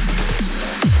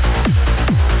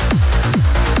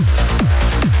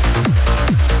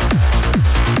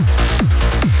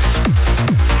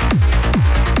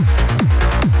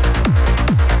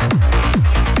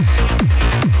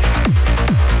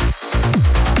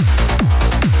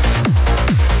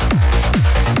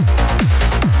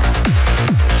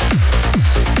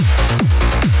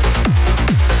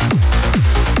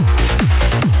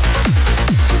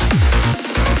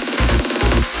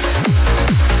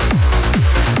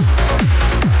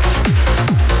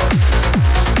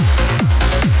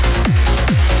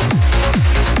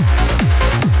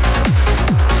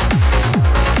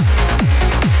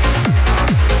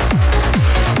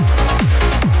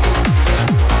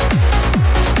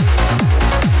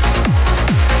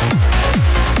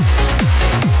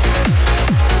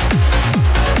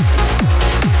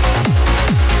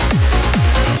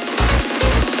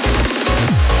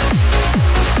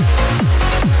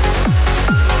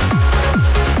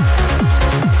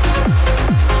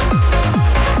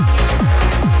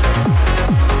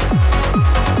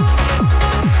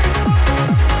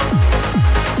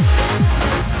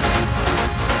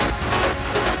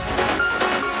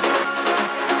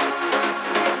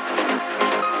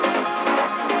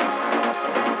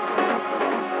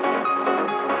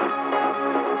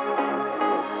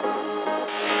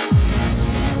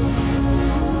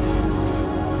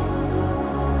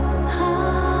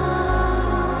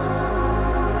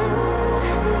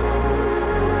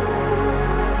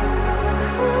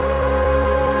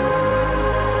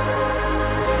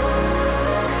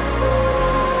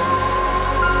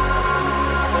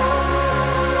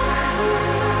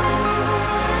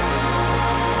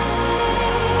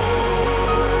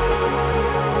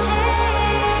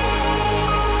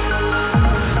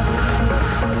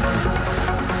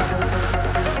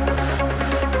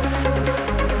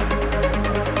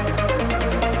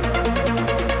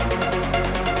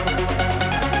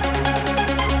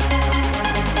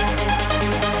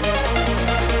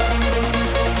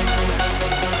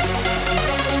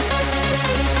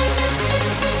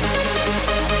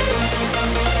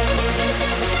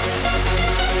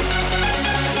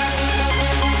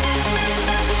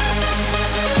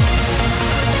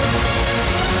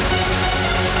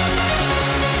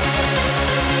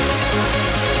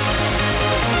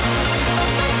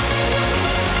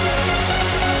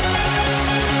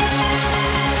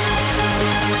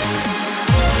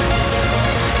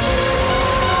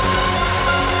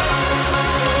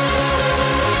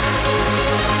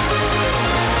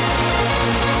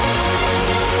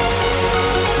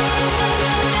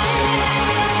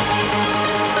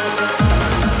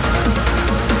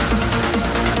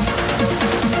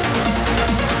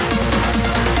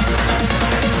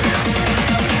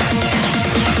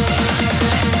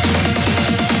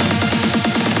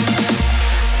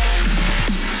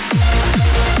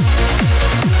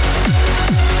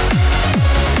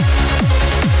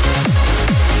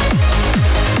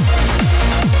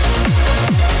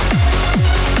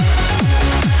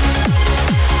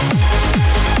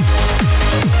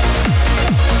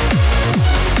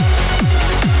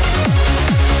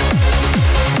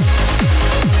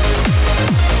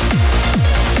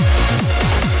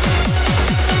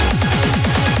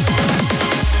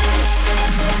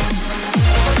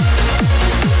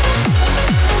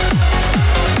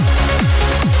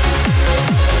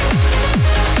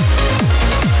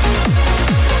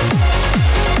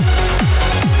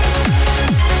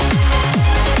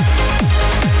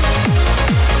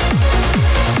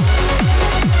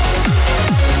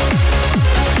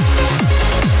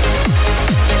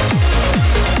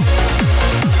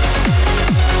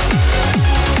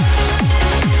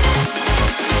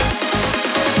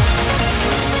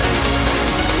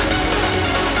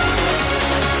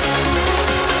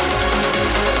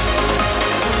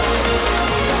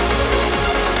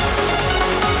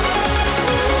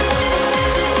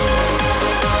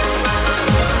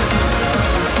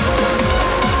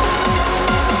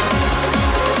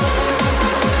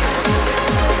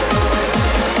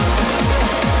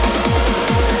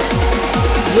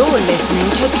 listening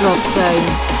to Drop Zone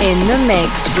in the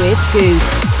mix with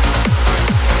Goots.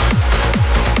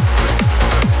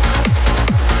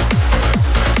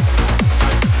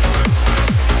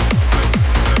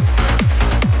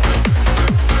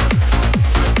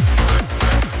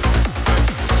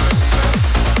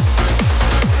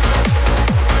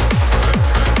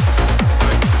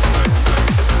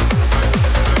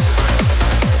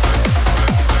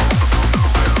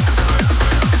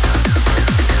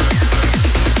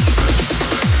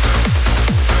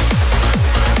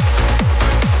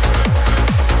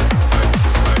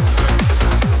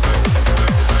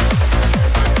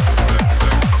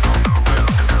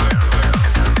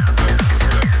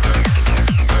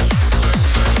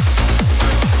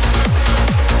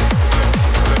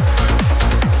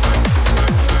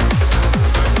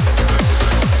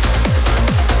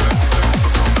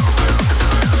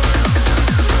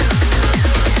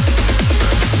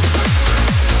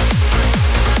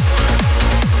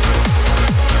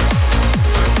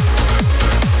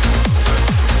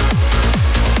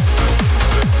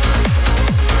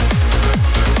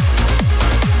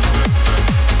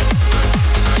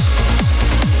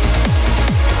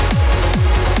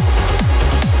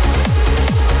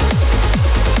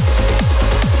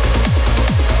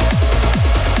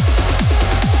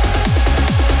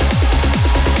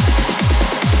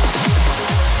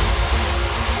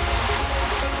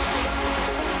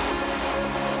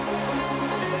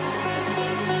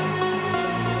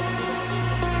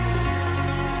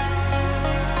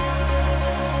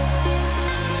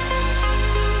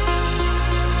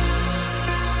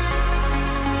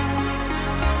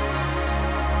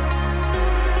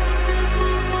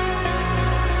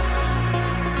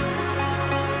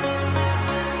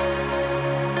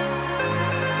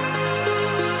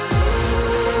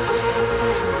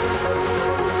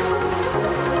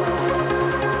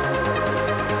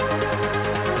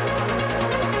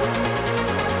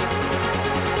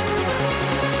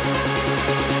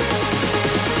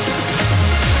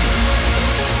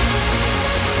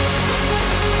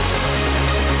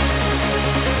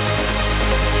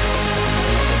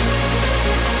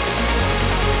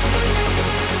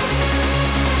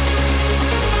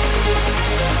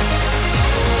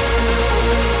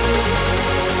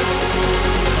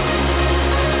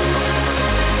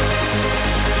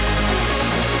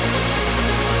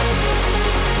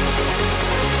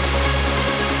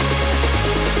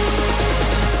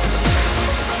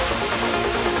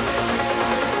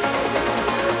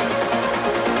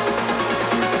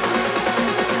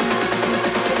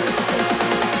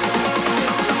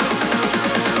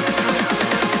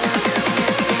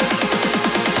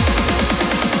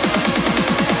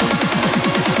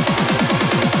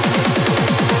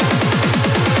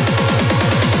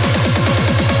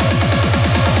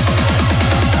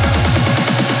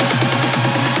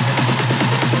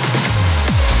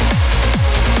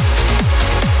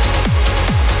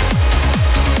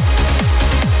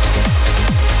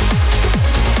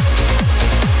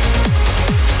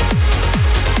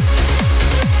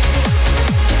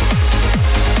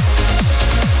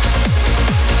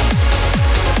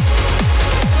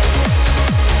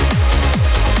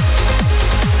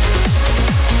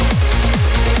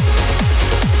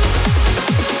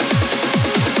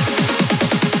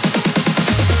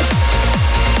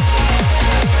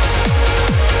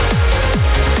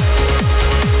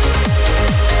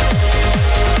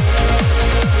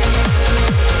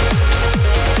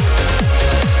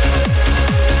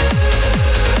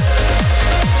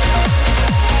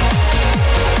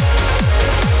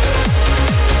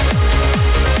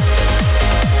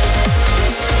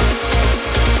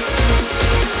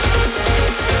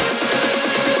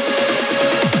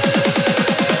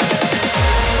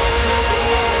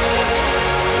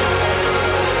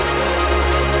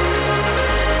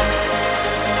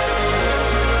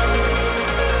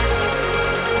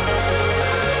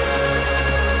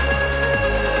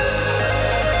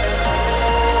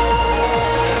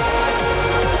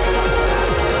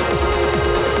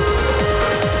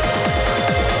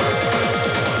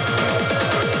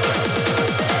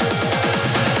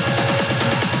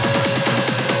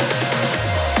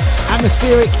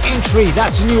 Atmospheric Entry,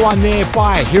 that's a new one there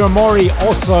by Hiramori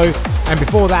also, and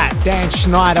before that Dan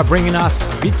Schneider bringing us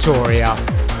Victoria.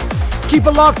 Keep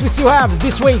it locked, we still have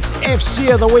this week's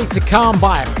FC of the Week to come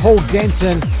by Paul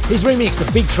Denton. He's remixed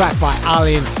a big track by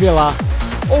Ali and Filler.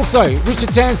 Also Richard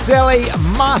Tanselli,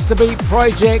 Masterbeat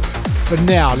Project. But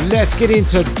now let's get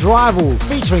into Drival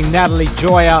featuring Natalie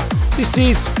Joya. This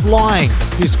is Flying,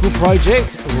 the Fiscal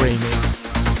Project remix.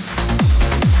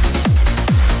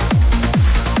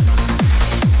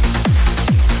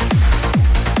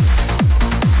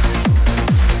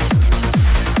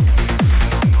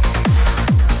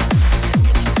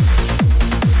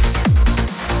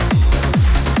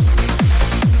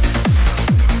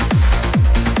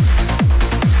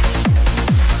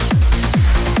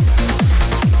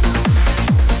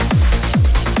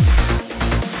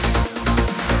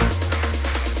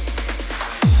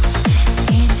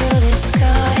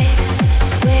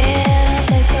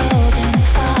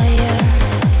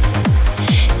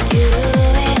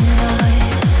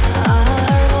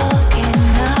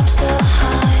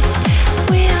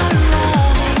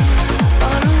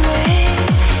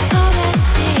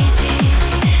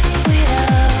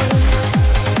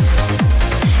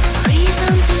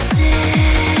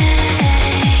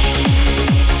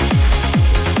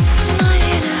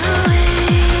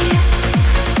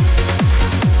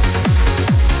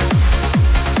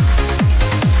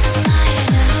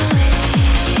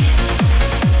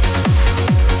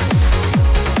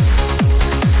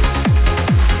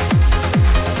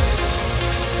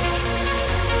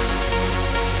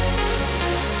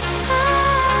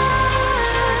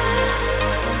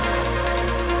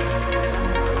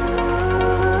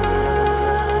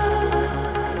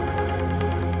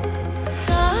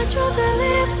 Touch of the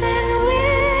lips and we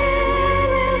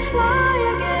will fly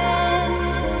again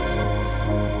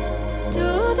to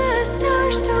the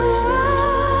stars to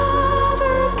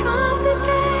overcome the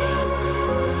pain.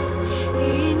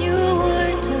 In your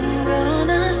words, I'm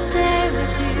gonna stay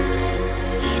with you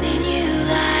in a new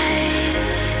life.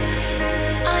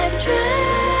 I've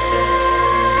dreamt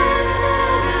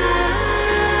about.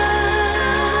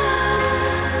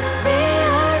 We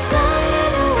are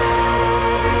flying away,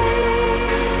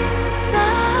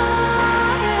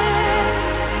 flying.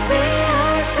 We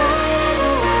are flying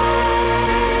away,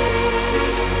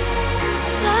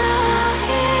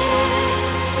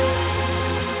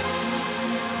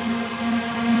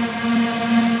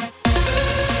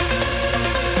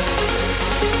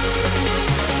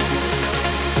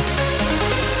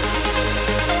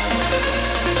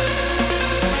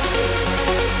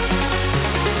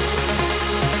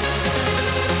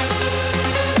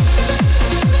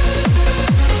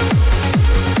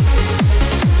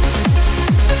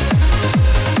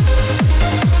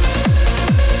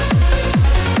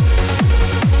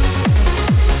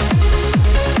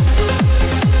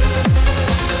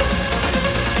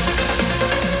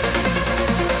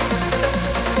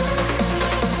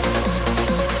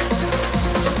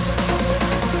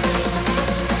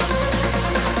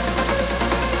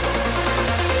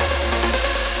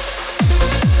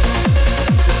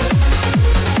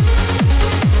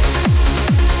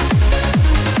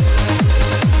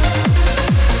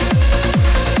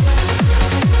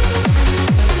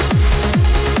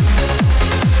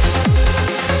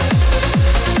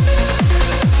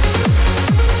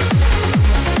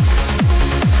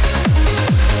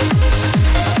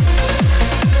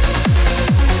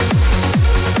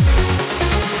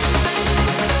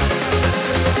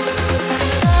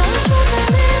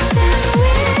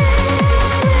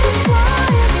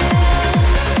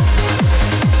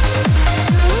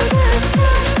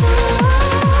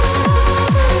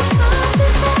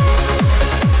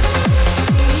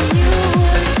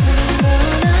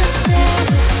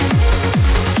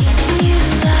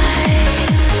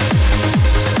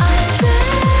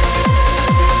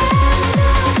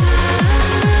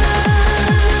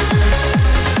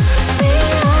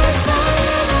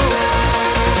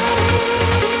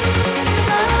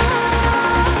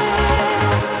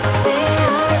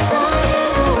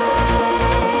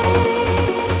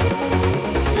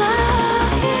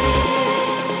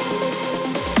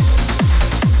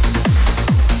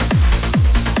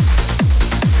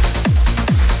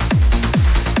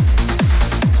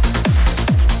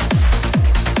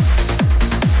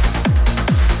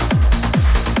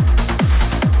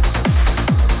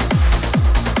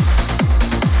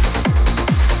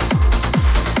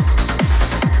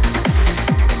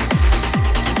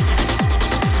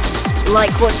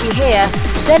 Like what you hear?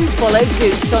 Then follow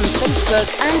Goots on Facebook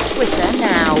and Twitter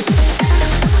now.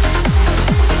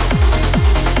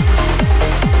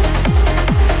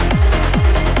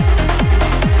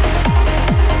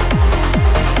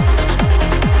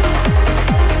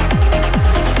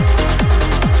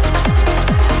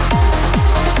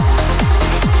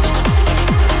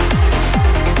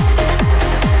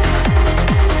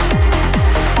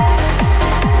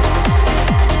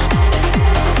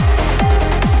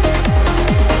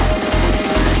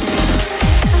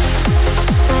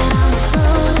 when I'm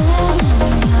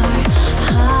floating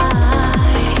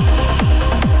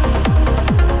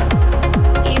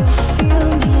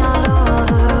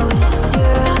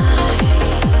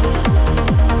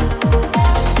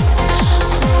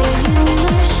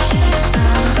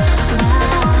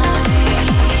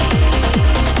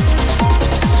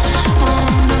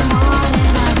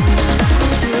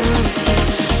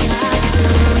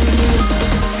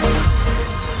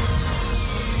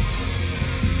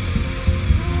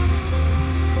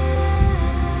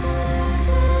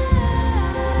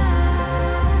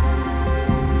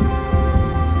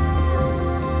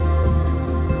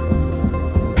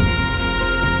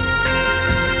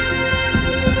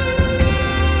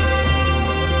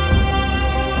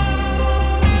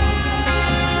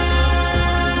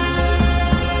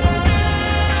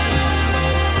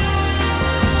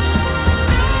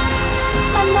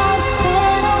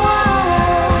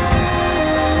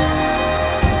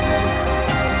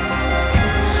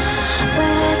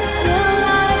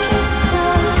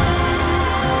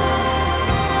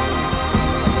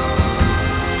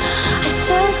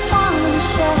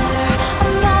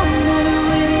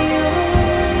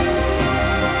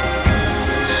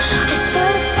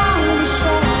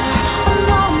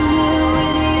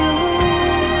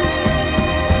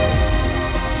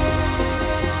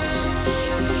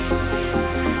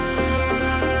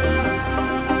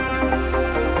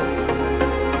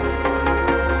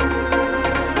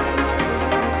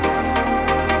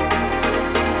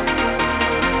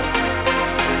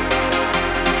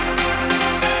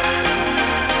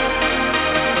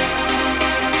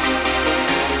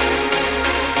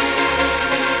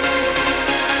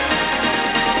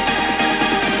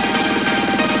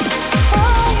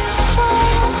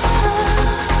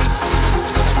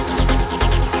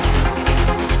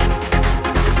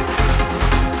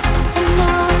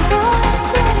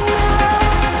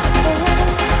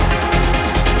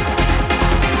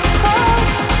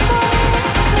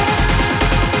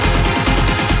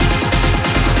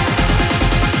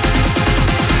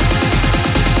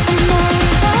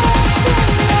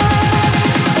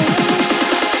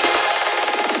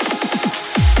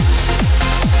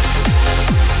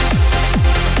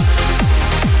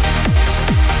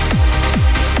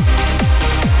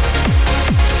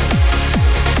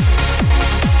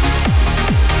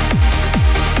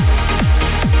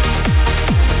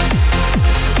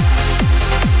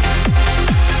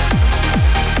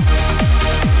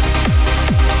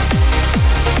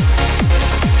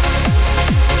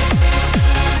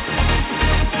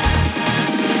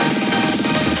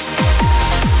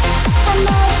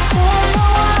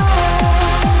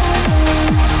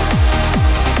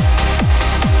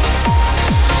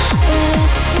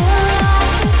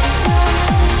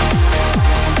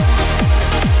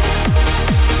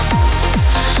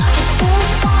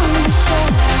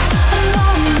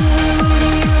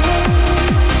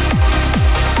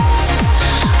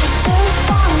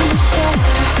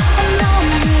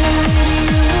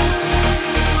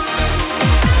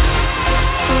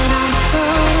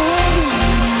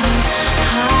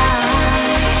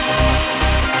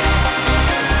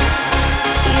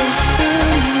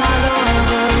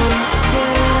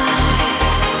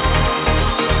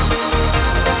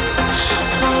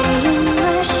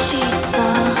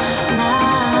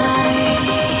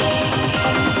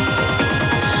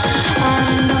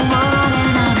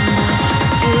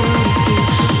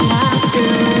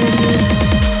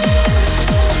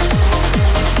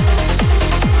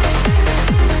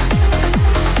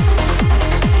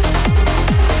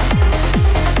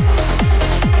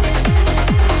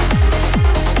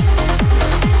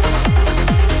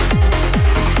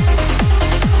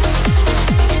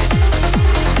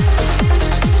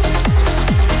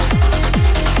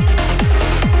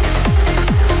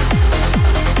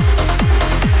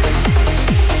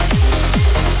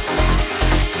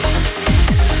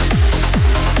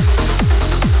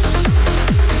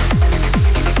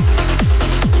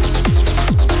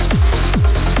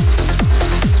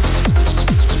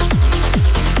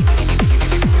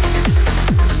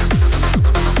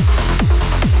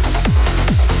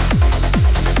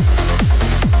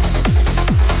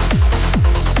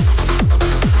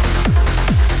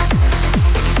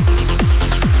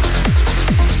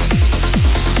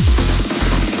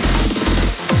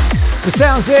The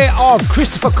sounds there of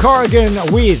Christopher Corrigan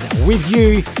with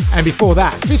You, and before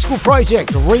that, Fiscal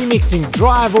Project remixing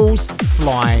Drivels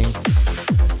Flying.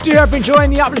 Do hope you're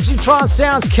enjoying the uplifting trance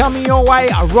sounds coming your way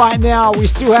right now. We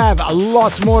still have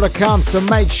lots more to come, so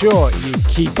make sure you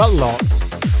keep it locked.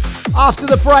 After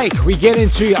the break, we get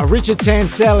into Richard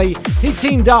Tanselli. He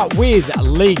teamed up with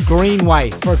Lee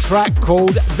Greenway for a track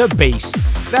called The Beast.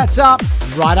 That's up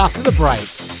right after the break.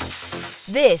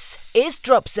 This is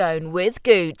Drop Zone with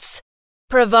Goots,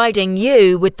 providing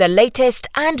you with the latest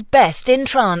and best in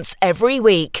trance every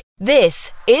week.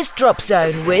 This is Drop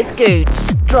Zone with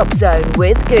Goots. Drop Zone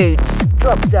with Goots.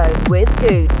 Drop Zone with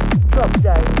Goots. Drop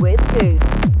Zone with Goots.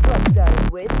 Drop Zone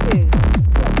with Goots.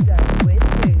 Drop Zone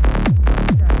with Goots.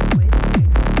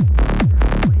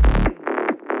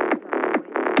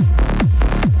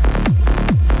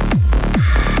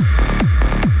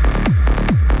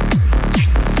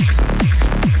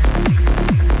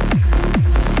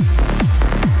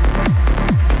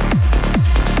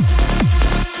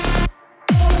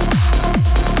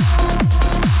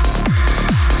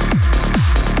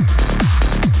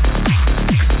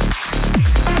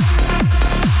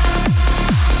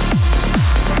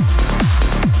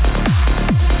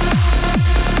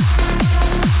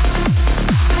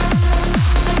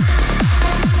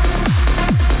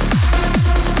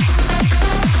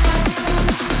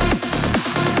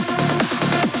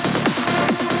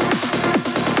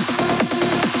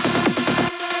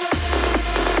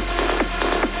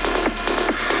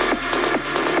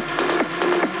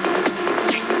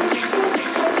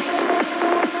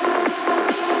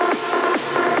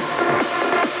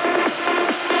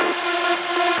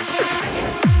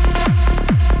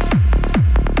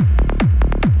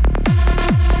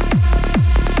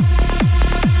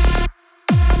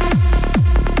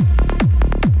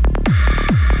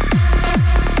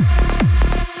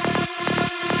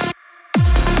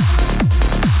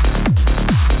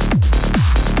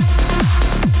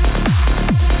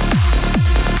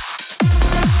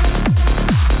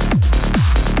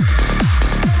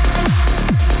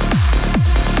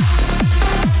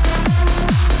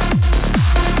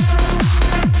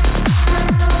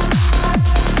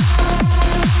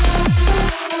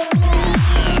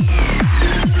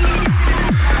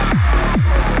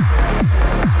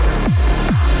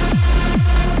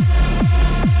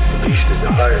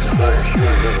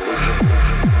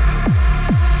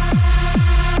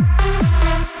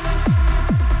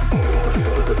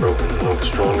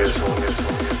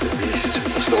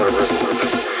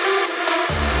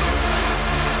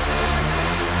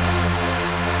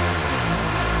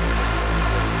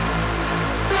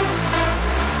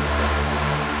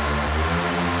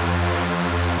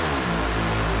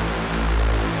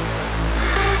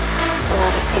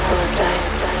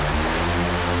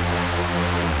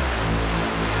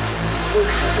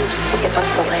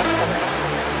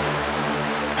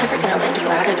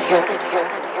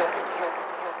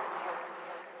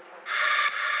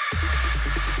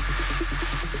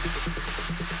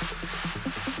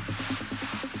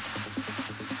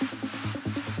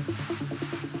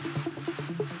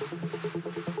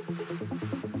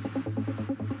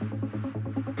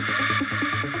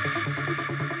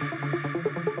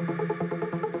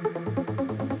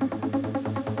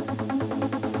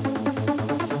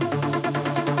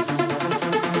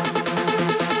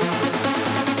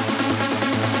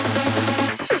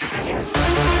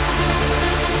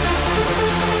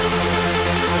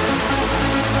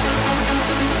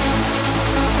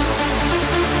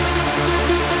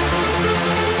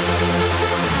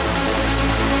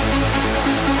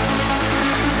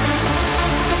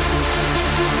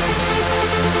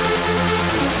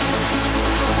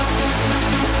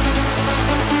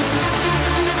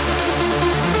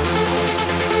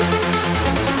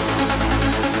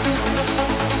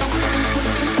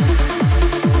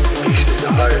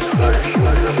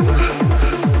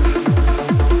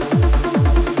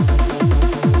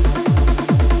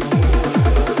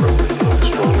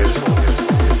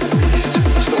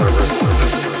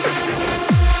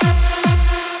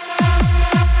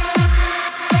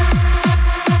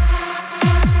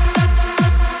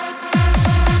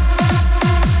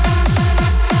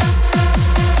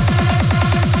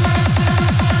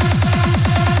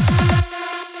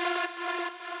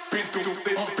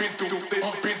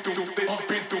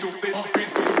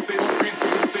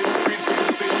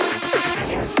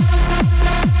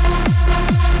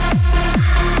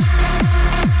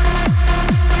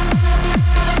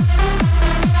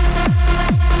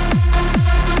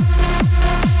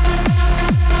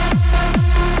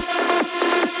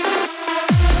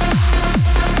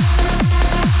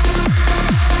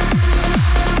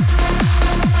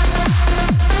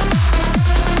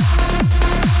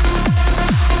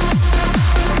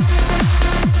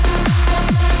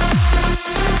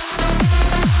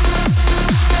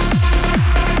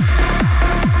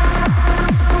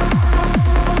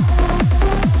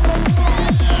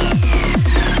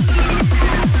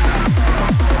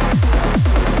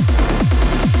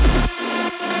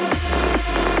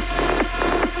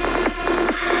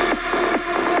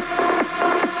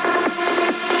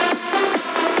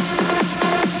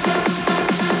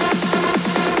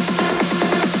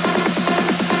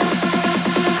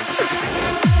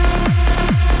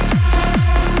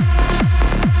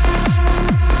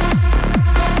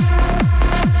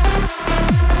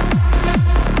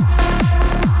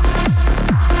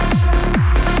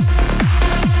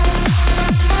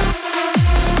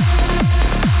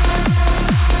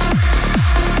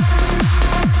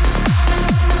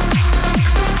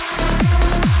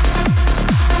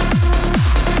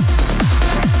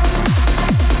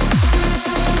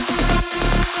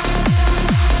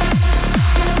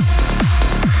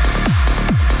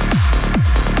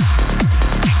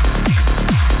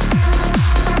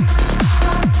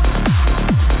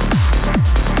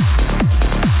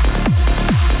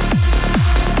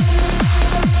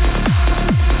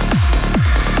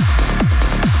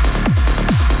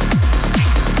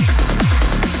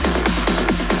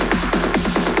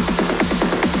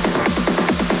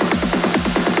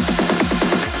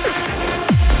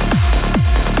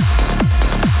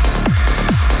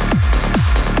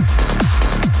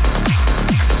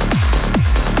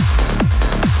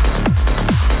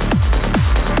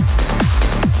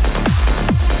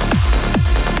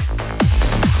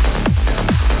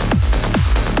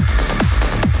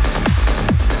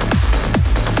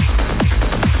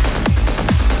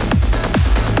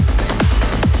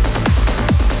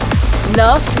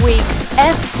 last week's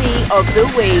FC of the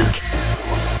Week.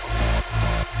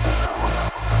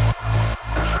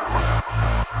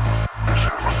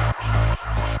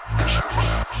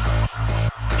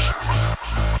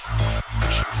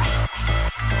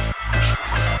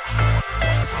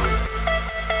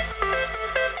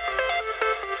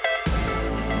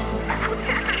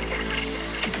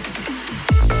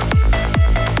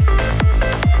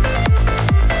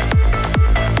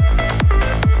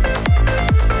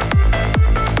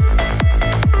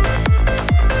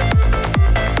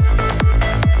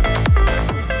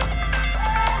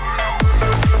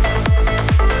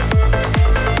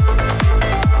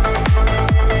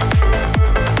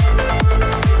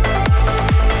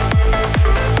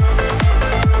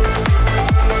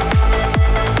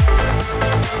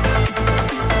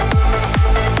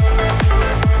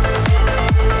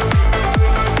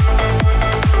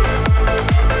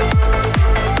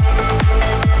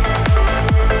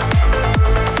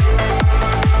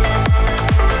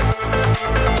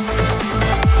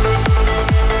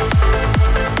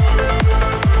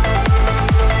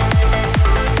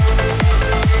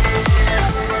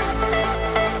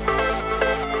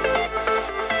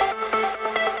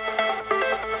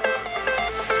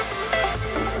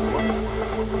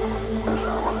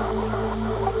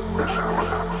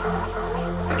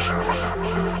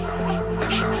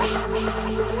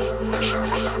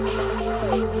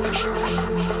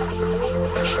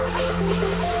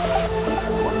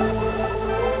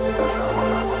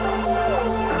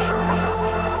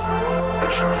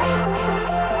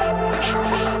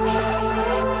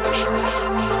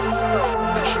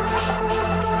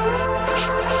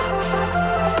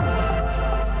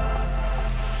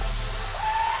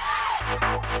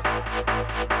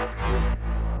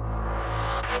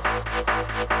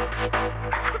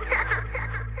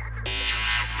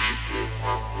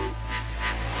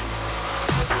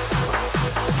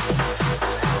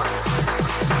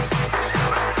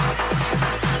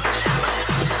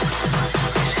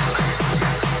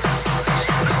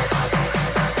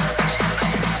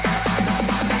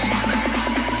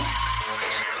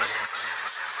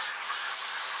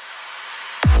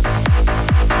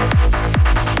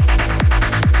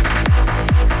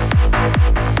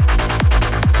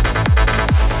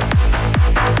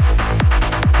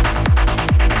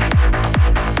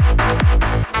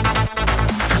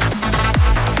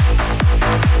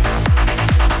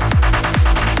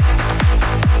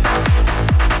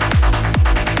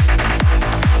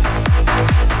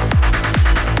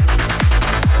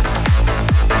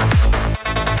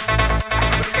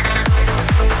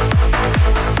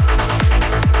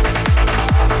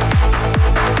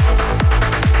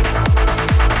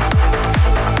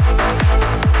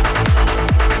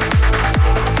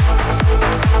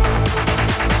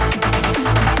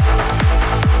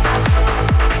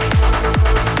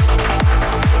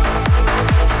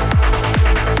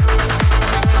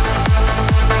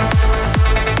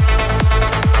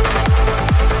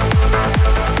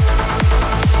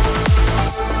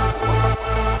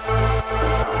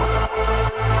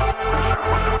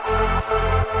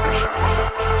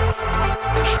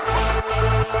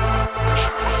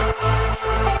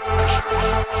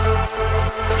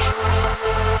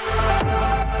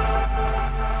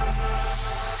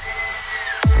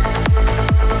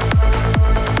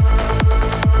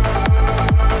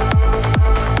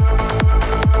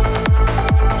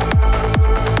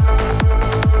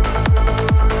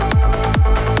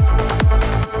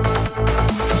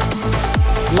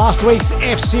 Last week's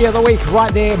FC of the Week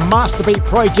right there, Masterbeat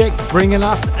Project bringing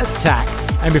us Attack.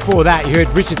 And before that you heard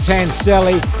Richard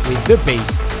Tanselli with The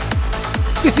Beast.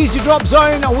 This is your Drop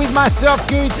Zone with myself,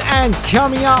 Goods, and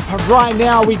coming up right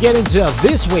now we get into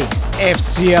this week's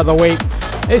FC of the Week.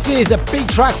 This is a big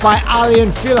track by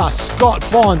Alien Filler, Scott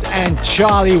Bond and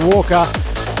Charlie Walker.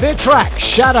 Their track,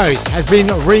 Shadows, has been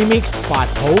remixed by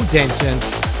Paul Denton.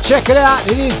 Check it out,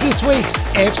 it is this week's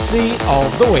FC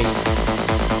of the Week.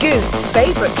 Goot's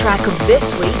favourite track of this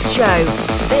week's show.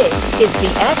 This is the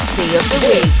FC of the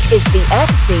Week. Is the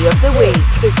FC of the Week.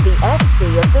 Is the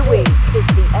FC of the Week. Is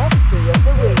the FC of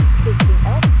the Week. Is the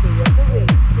FC of the Week.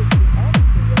 Is the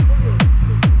FC of the Week.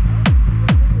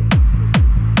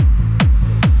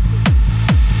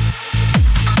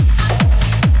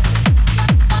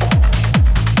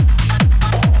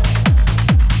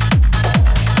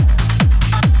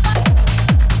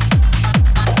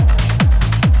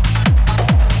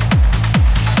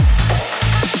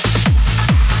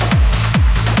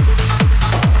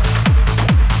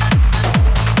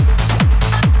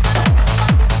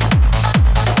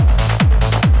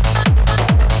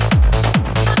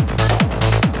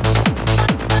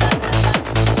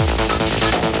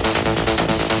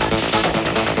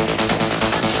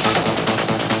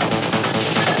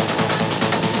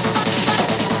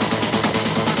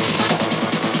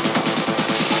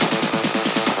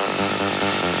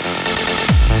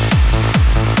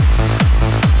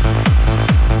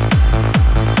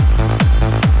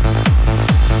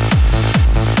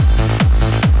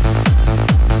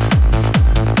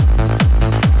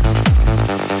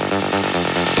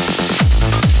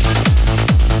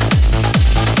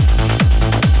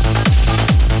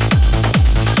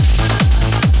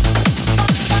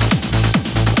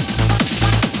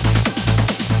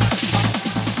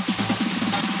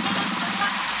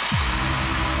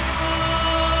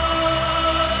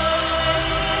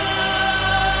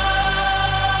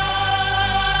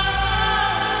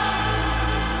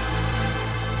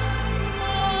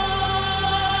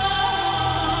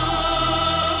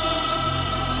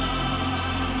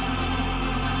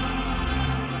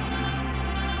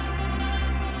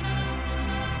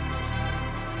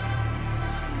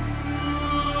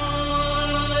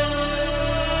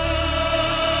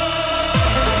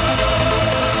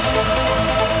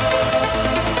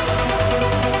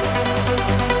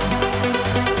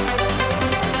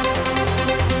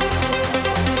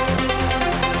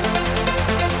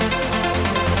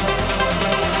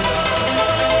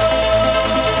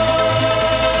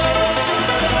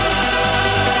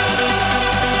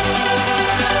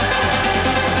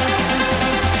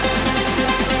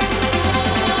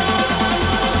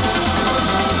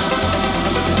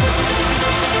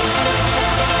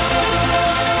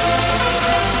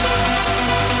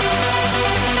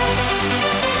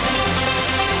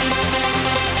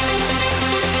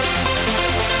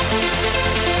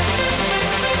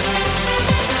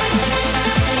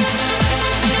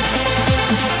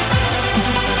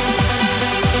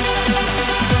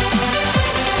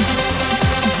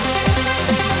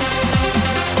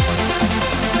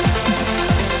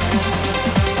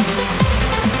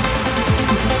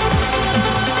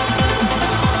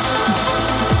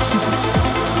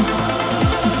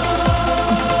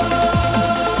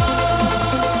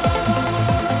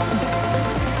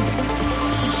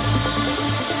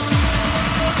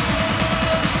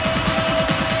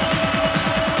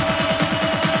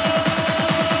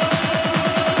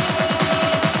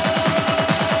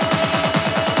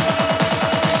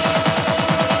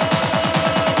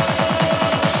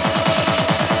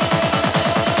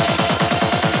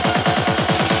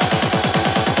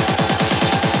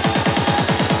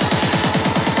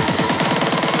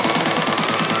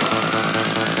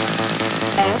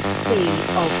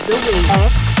 of the week.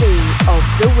 FC of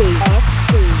the week.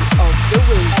 FC of the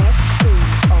week. FC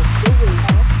of the week.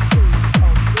 FC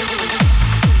of the week.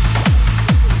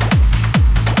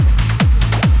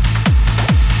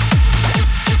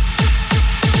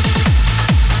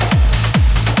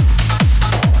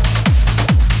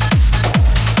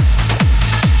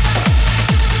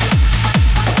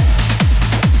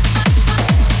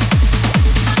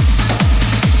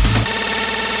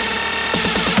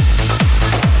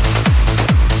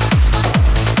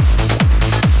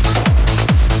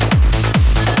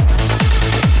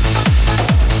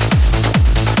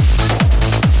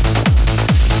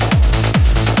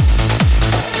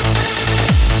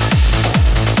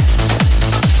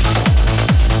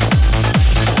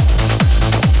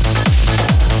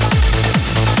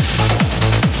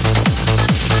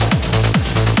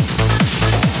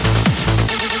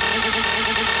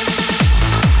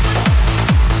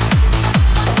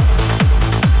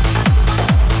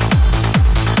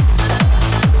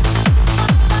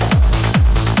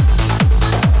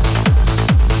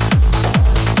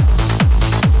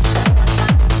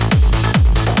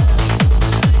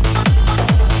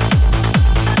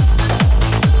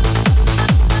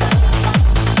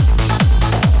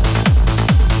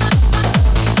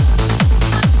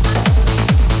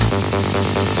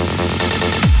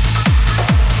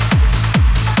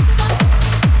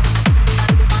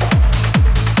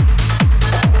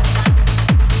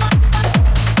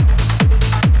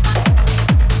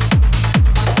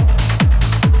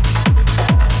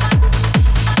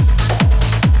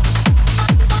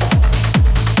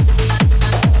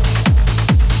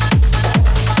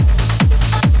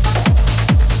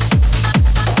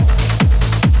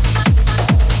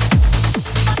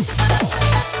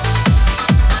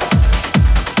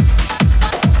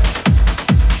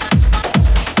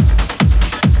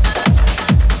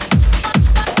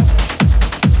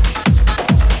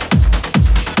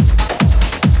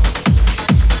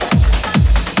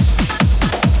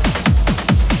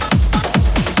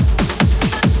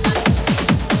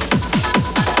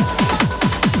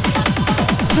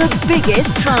 The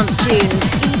biggest trance tunes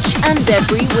each and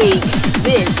every week.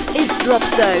 This is Drop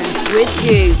Zone with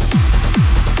Goots.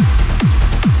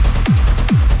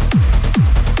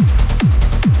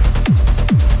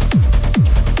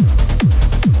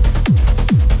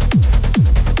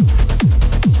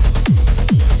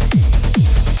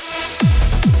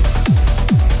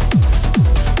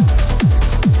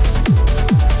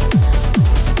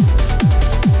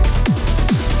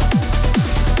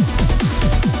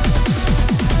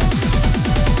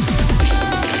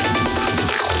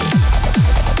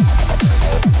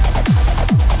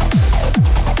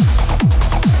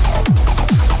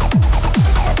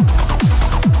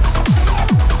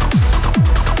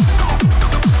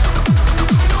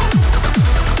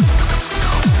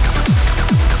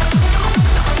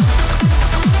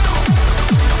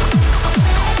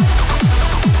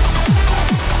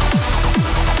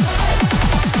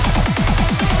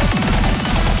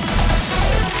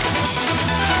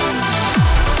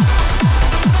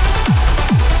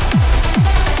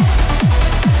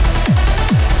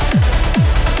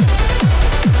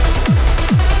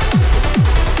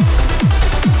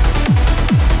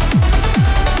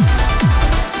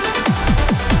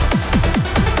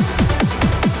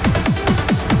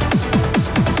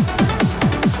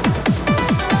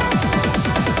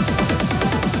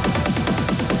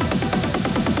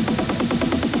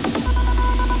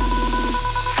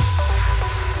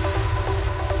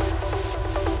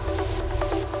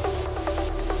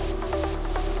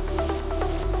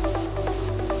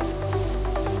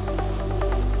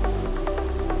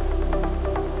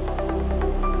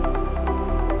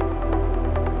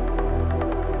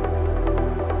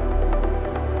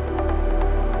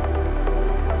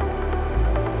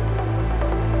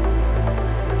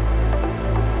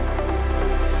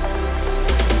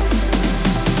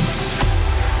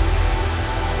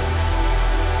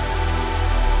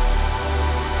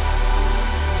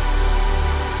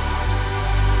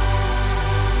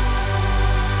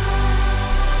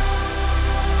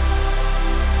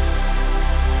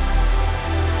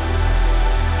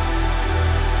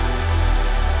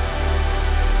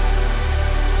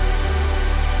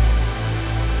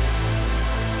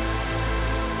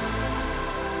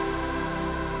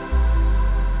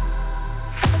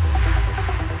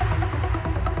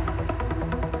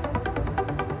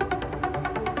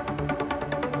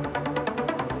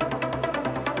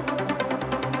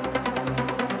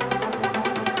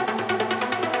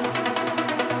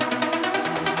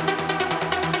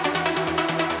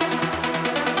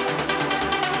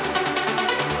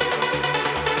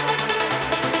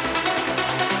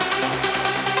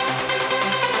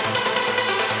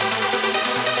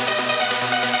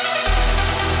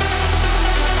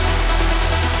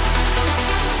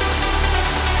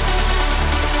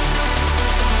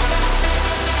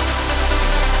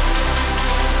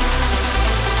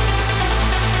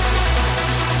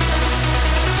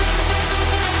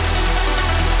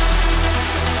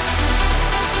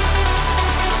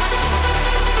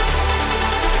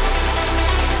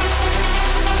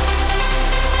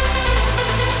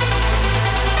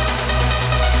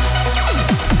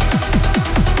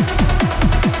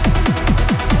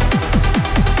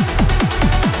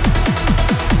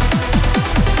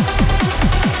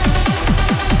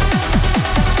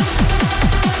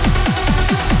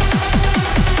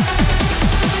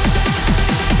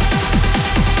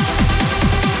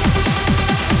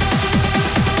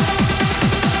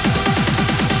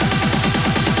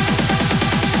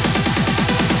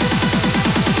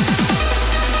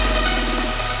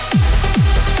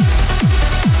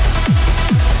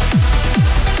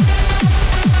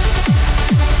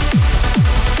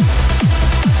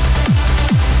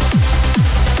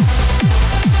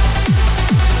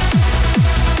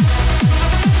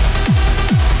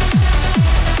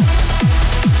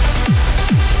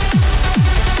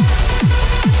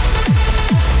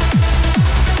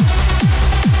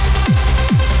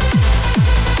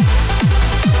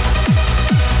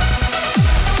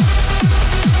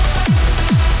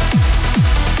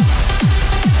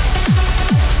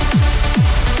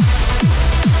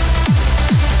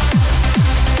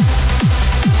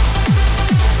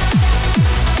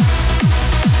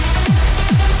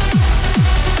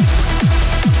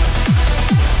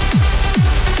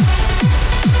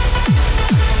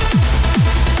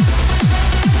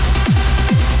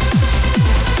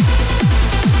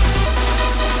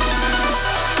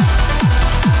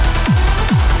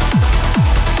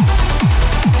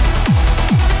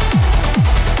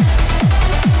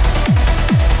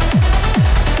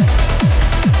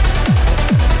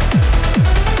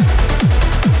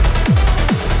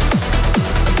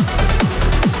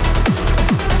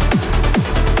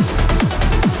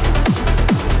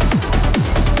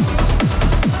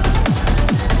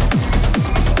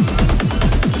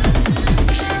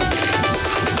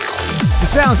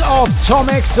 of Tom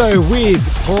Exo with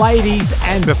Pleiades,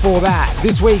 and before that,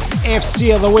 this week's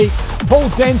FC of the Week, Paul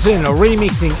Denton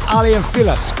remixing Ali and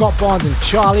Filler, Scott Bond and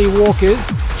Charlie Walker's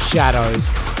Shadows.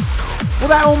 Well,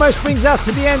 that almost brings us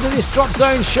to the end of this Drop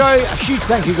Zone show. A huge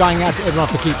thank you going out to everyone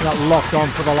for keeping it locked on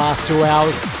for the last 2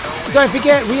 hours. Don't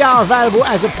forget, we are available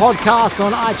as a podcast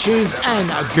on iTunes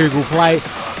and Google Play.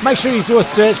 Make sure you do a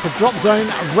search for Drop Zone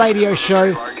Radio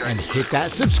Show and hit that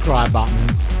subscribe button.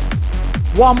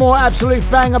 One more absolute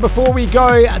banger before we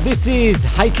go. This is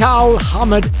Haikal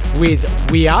Hamid with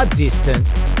We Are Distant.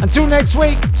 Until next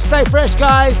week, stay fresh,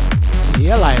 guys. See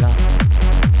you later.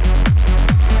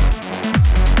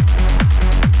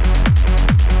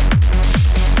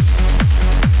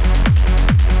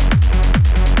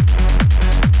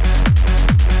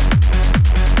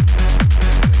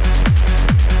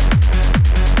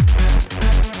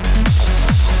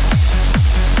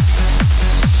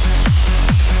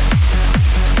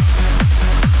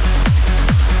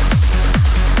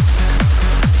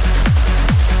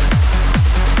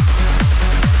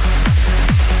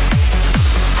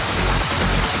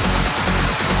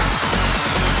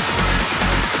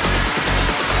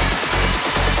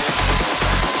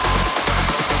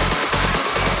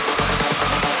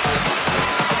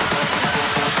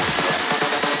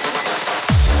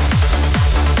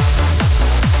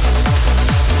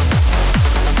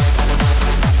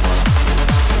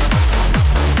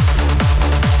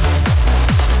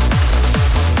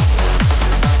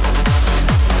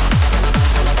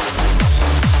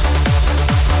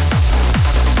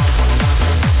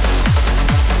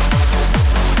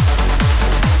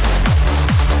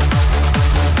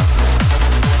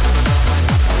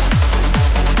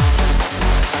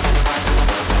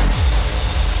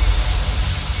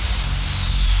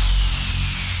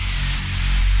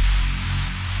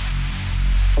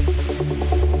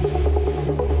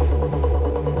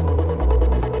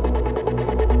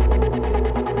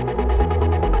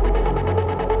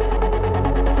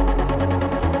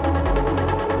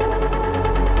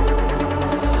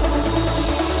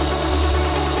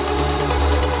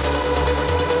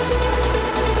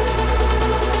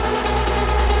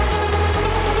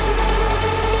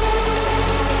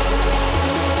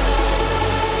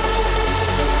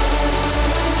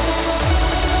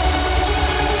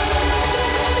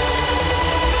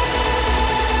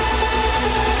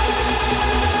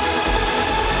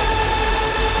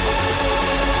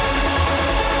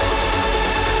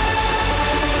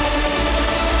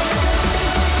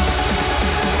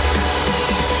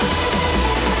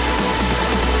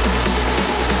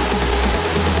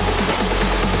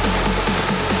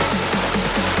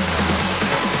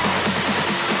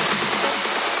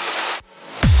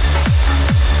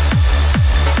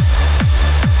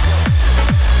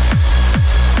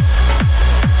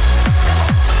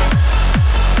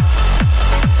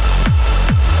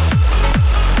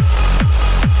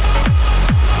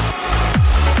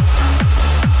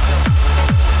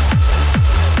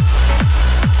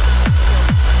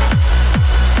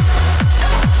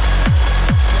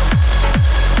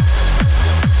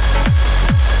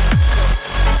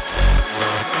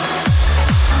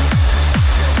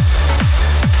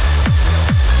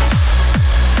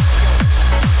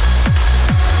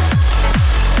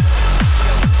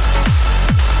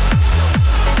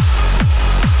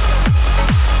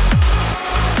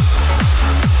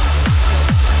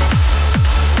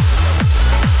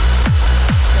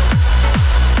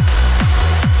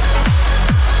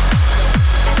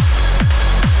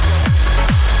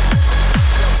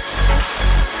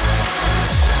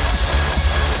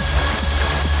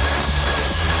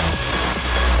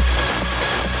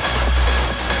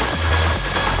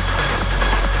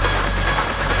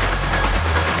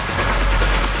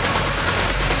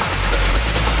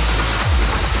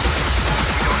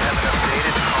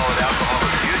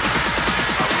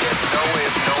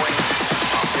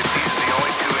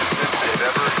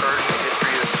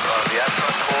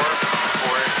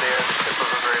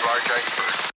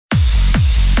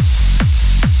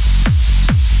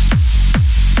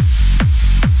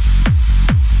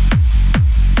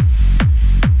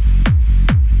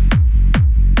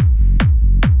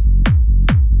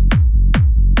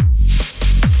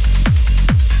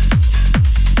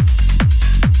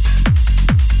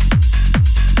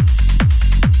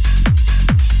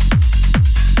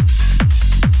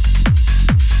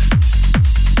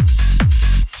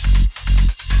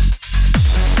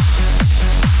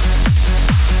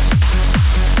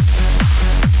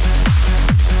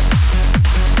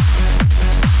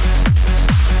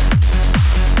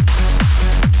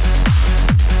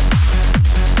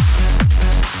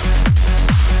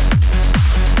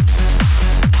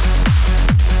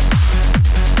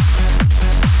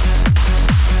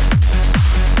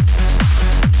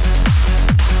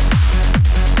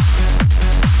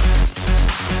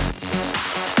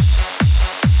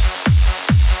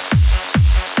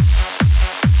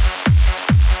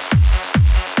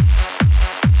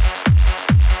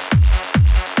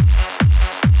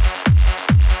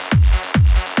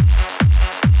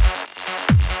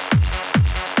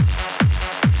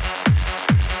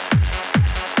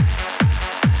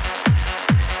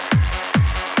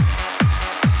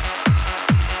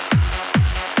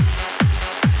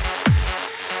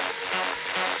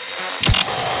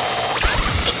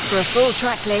 For a full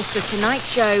track list of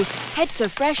tonight's show, head to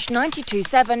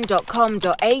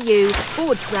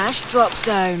fresh927.com.au/Drop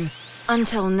Zone.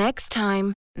 Until next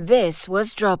time, this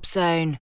was Drop Zone.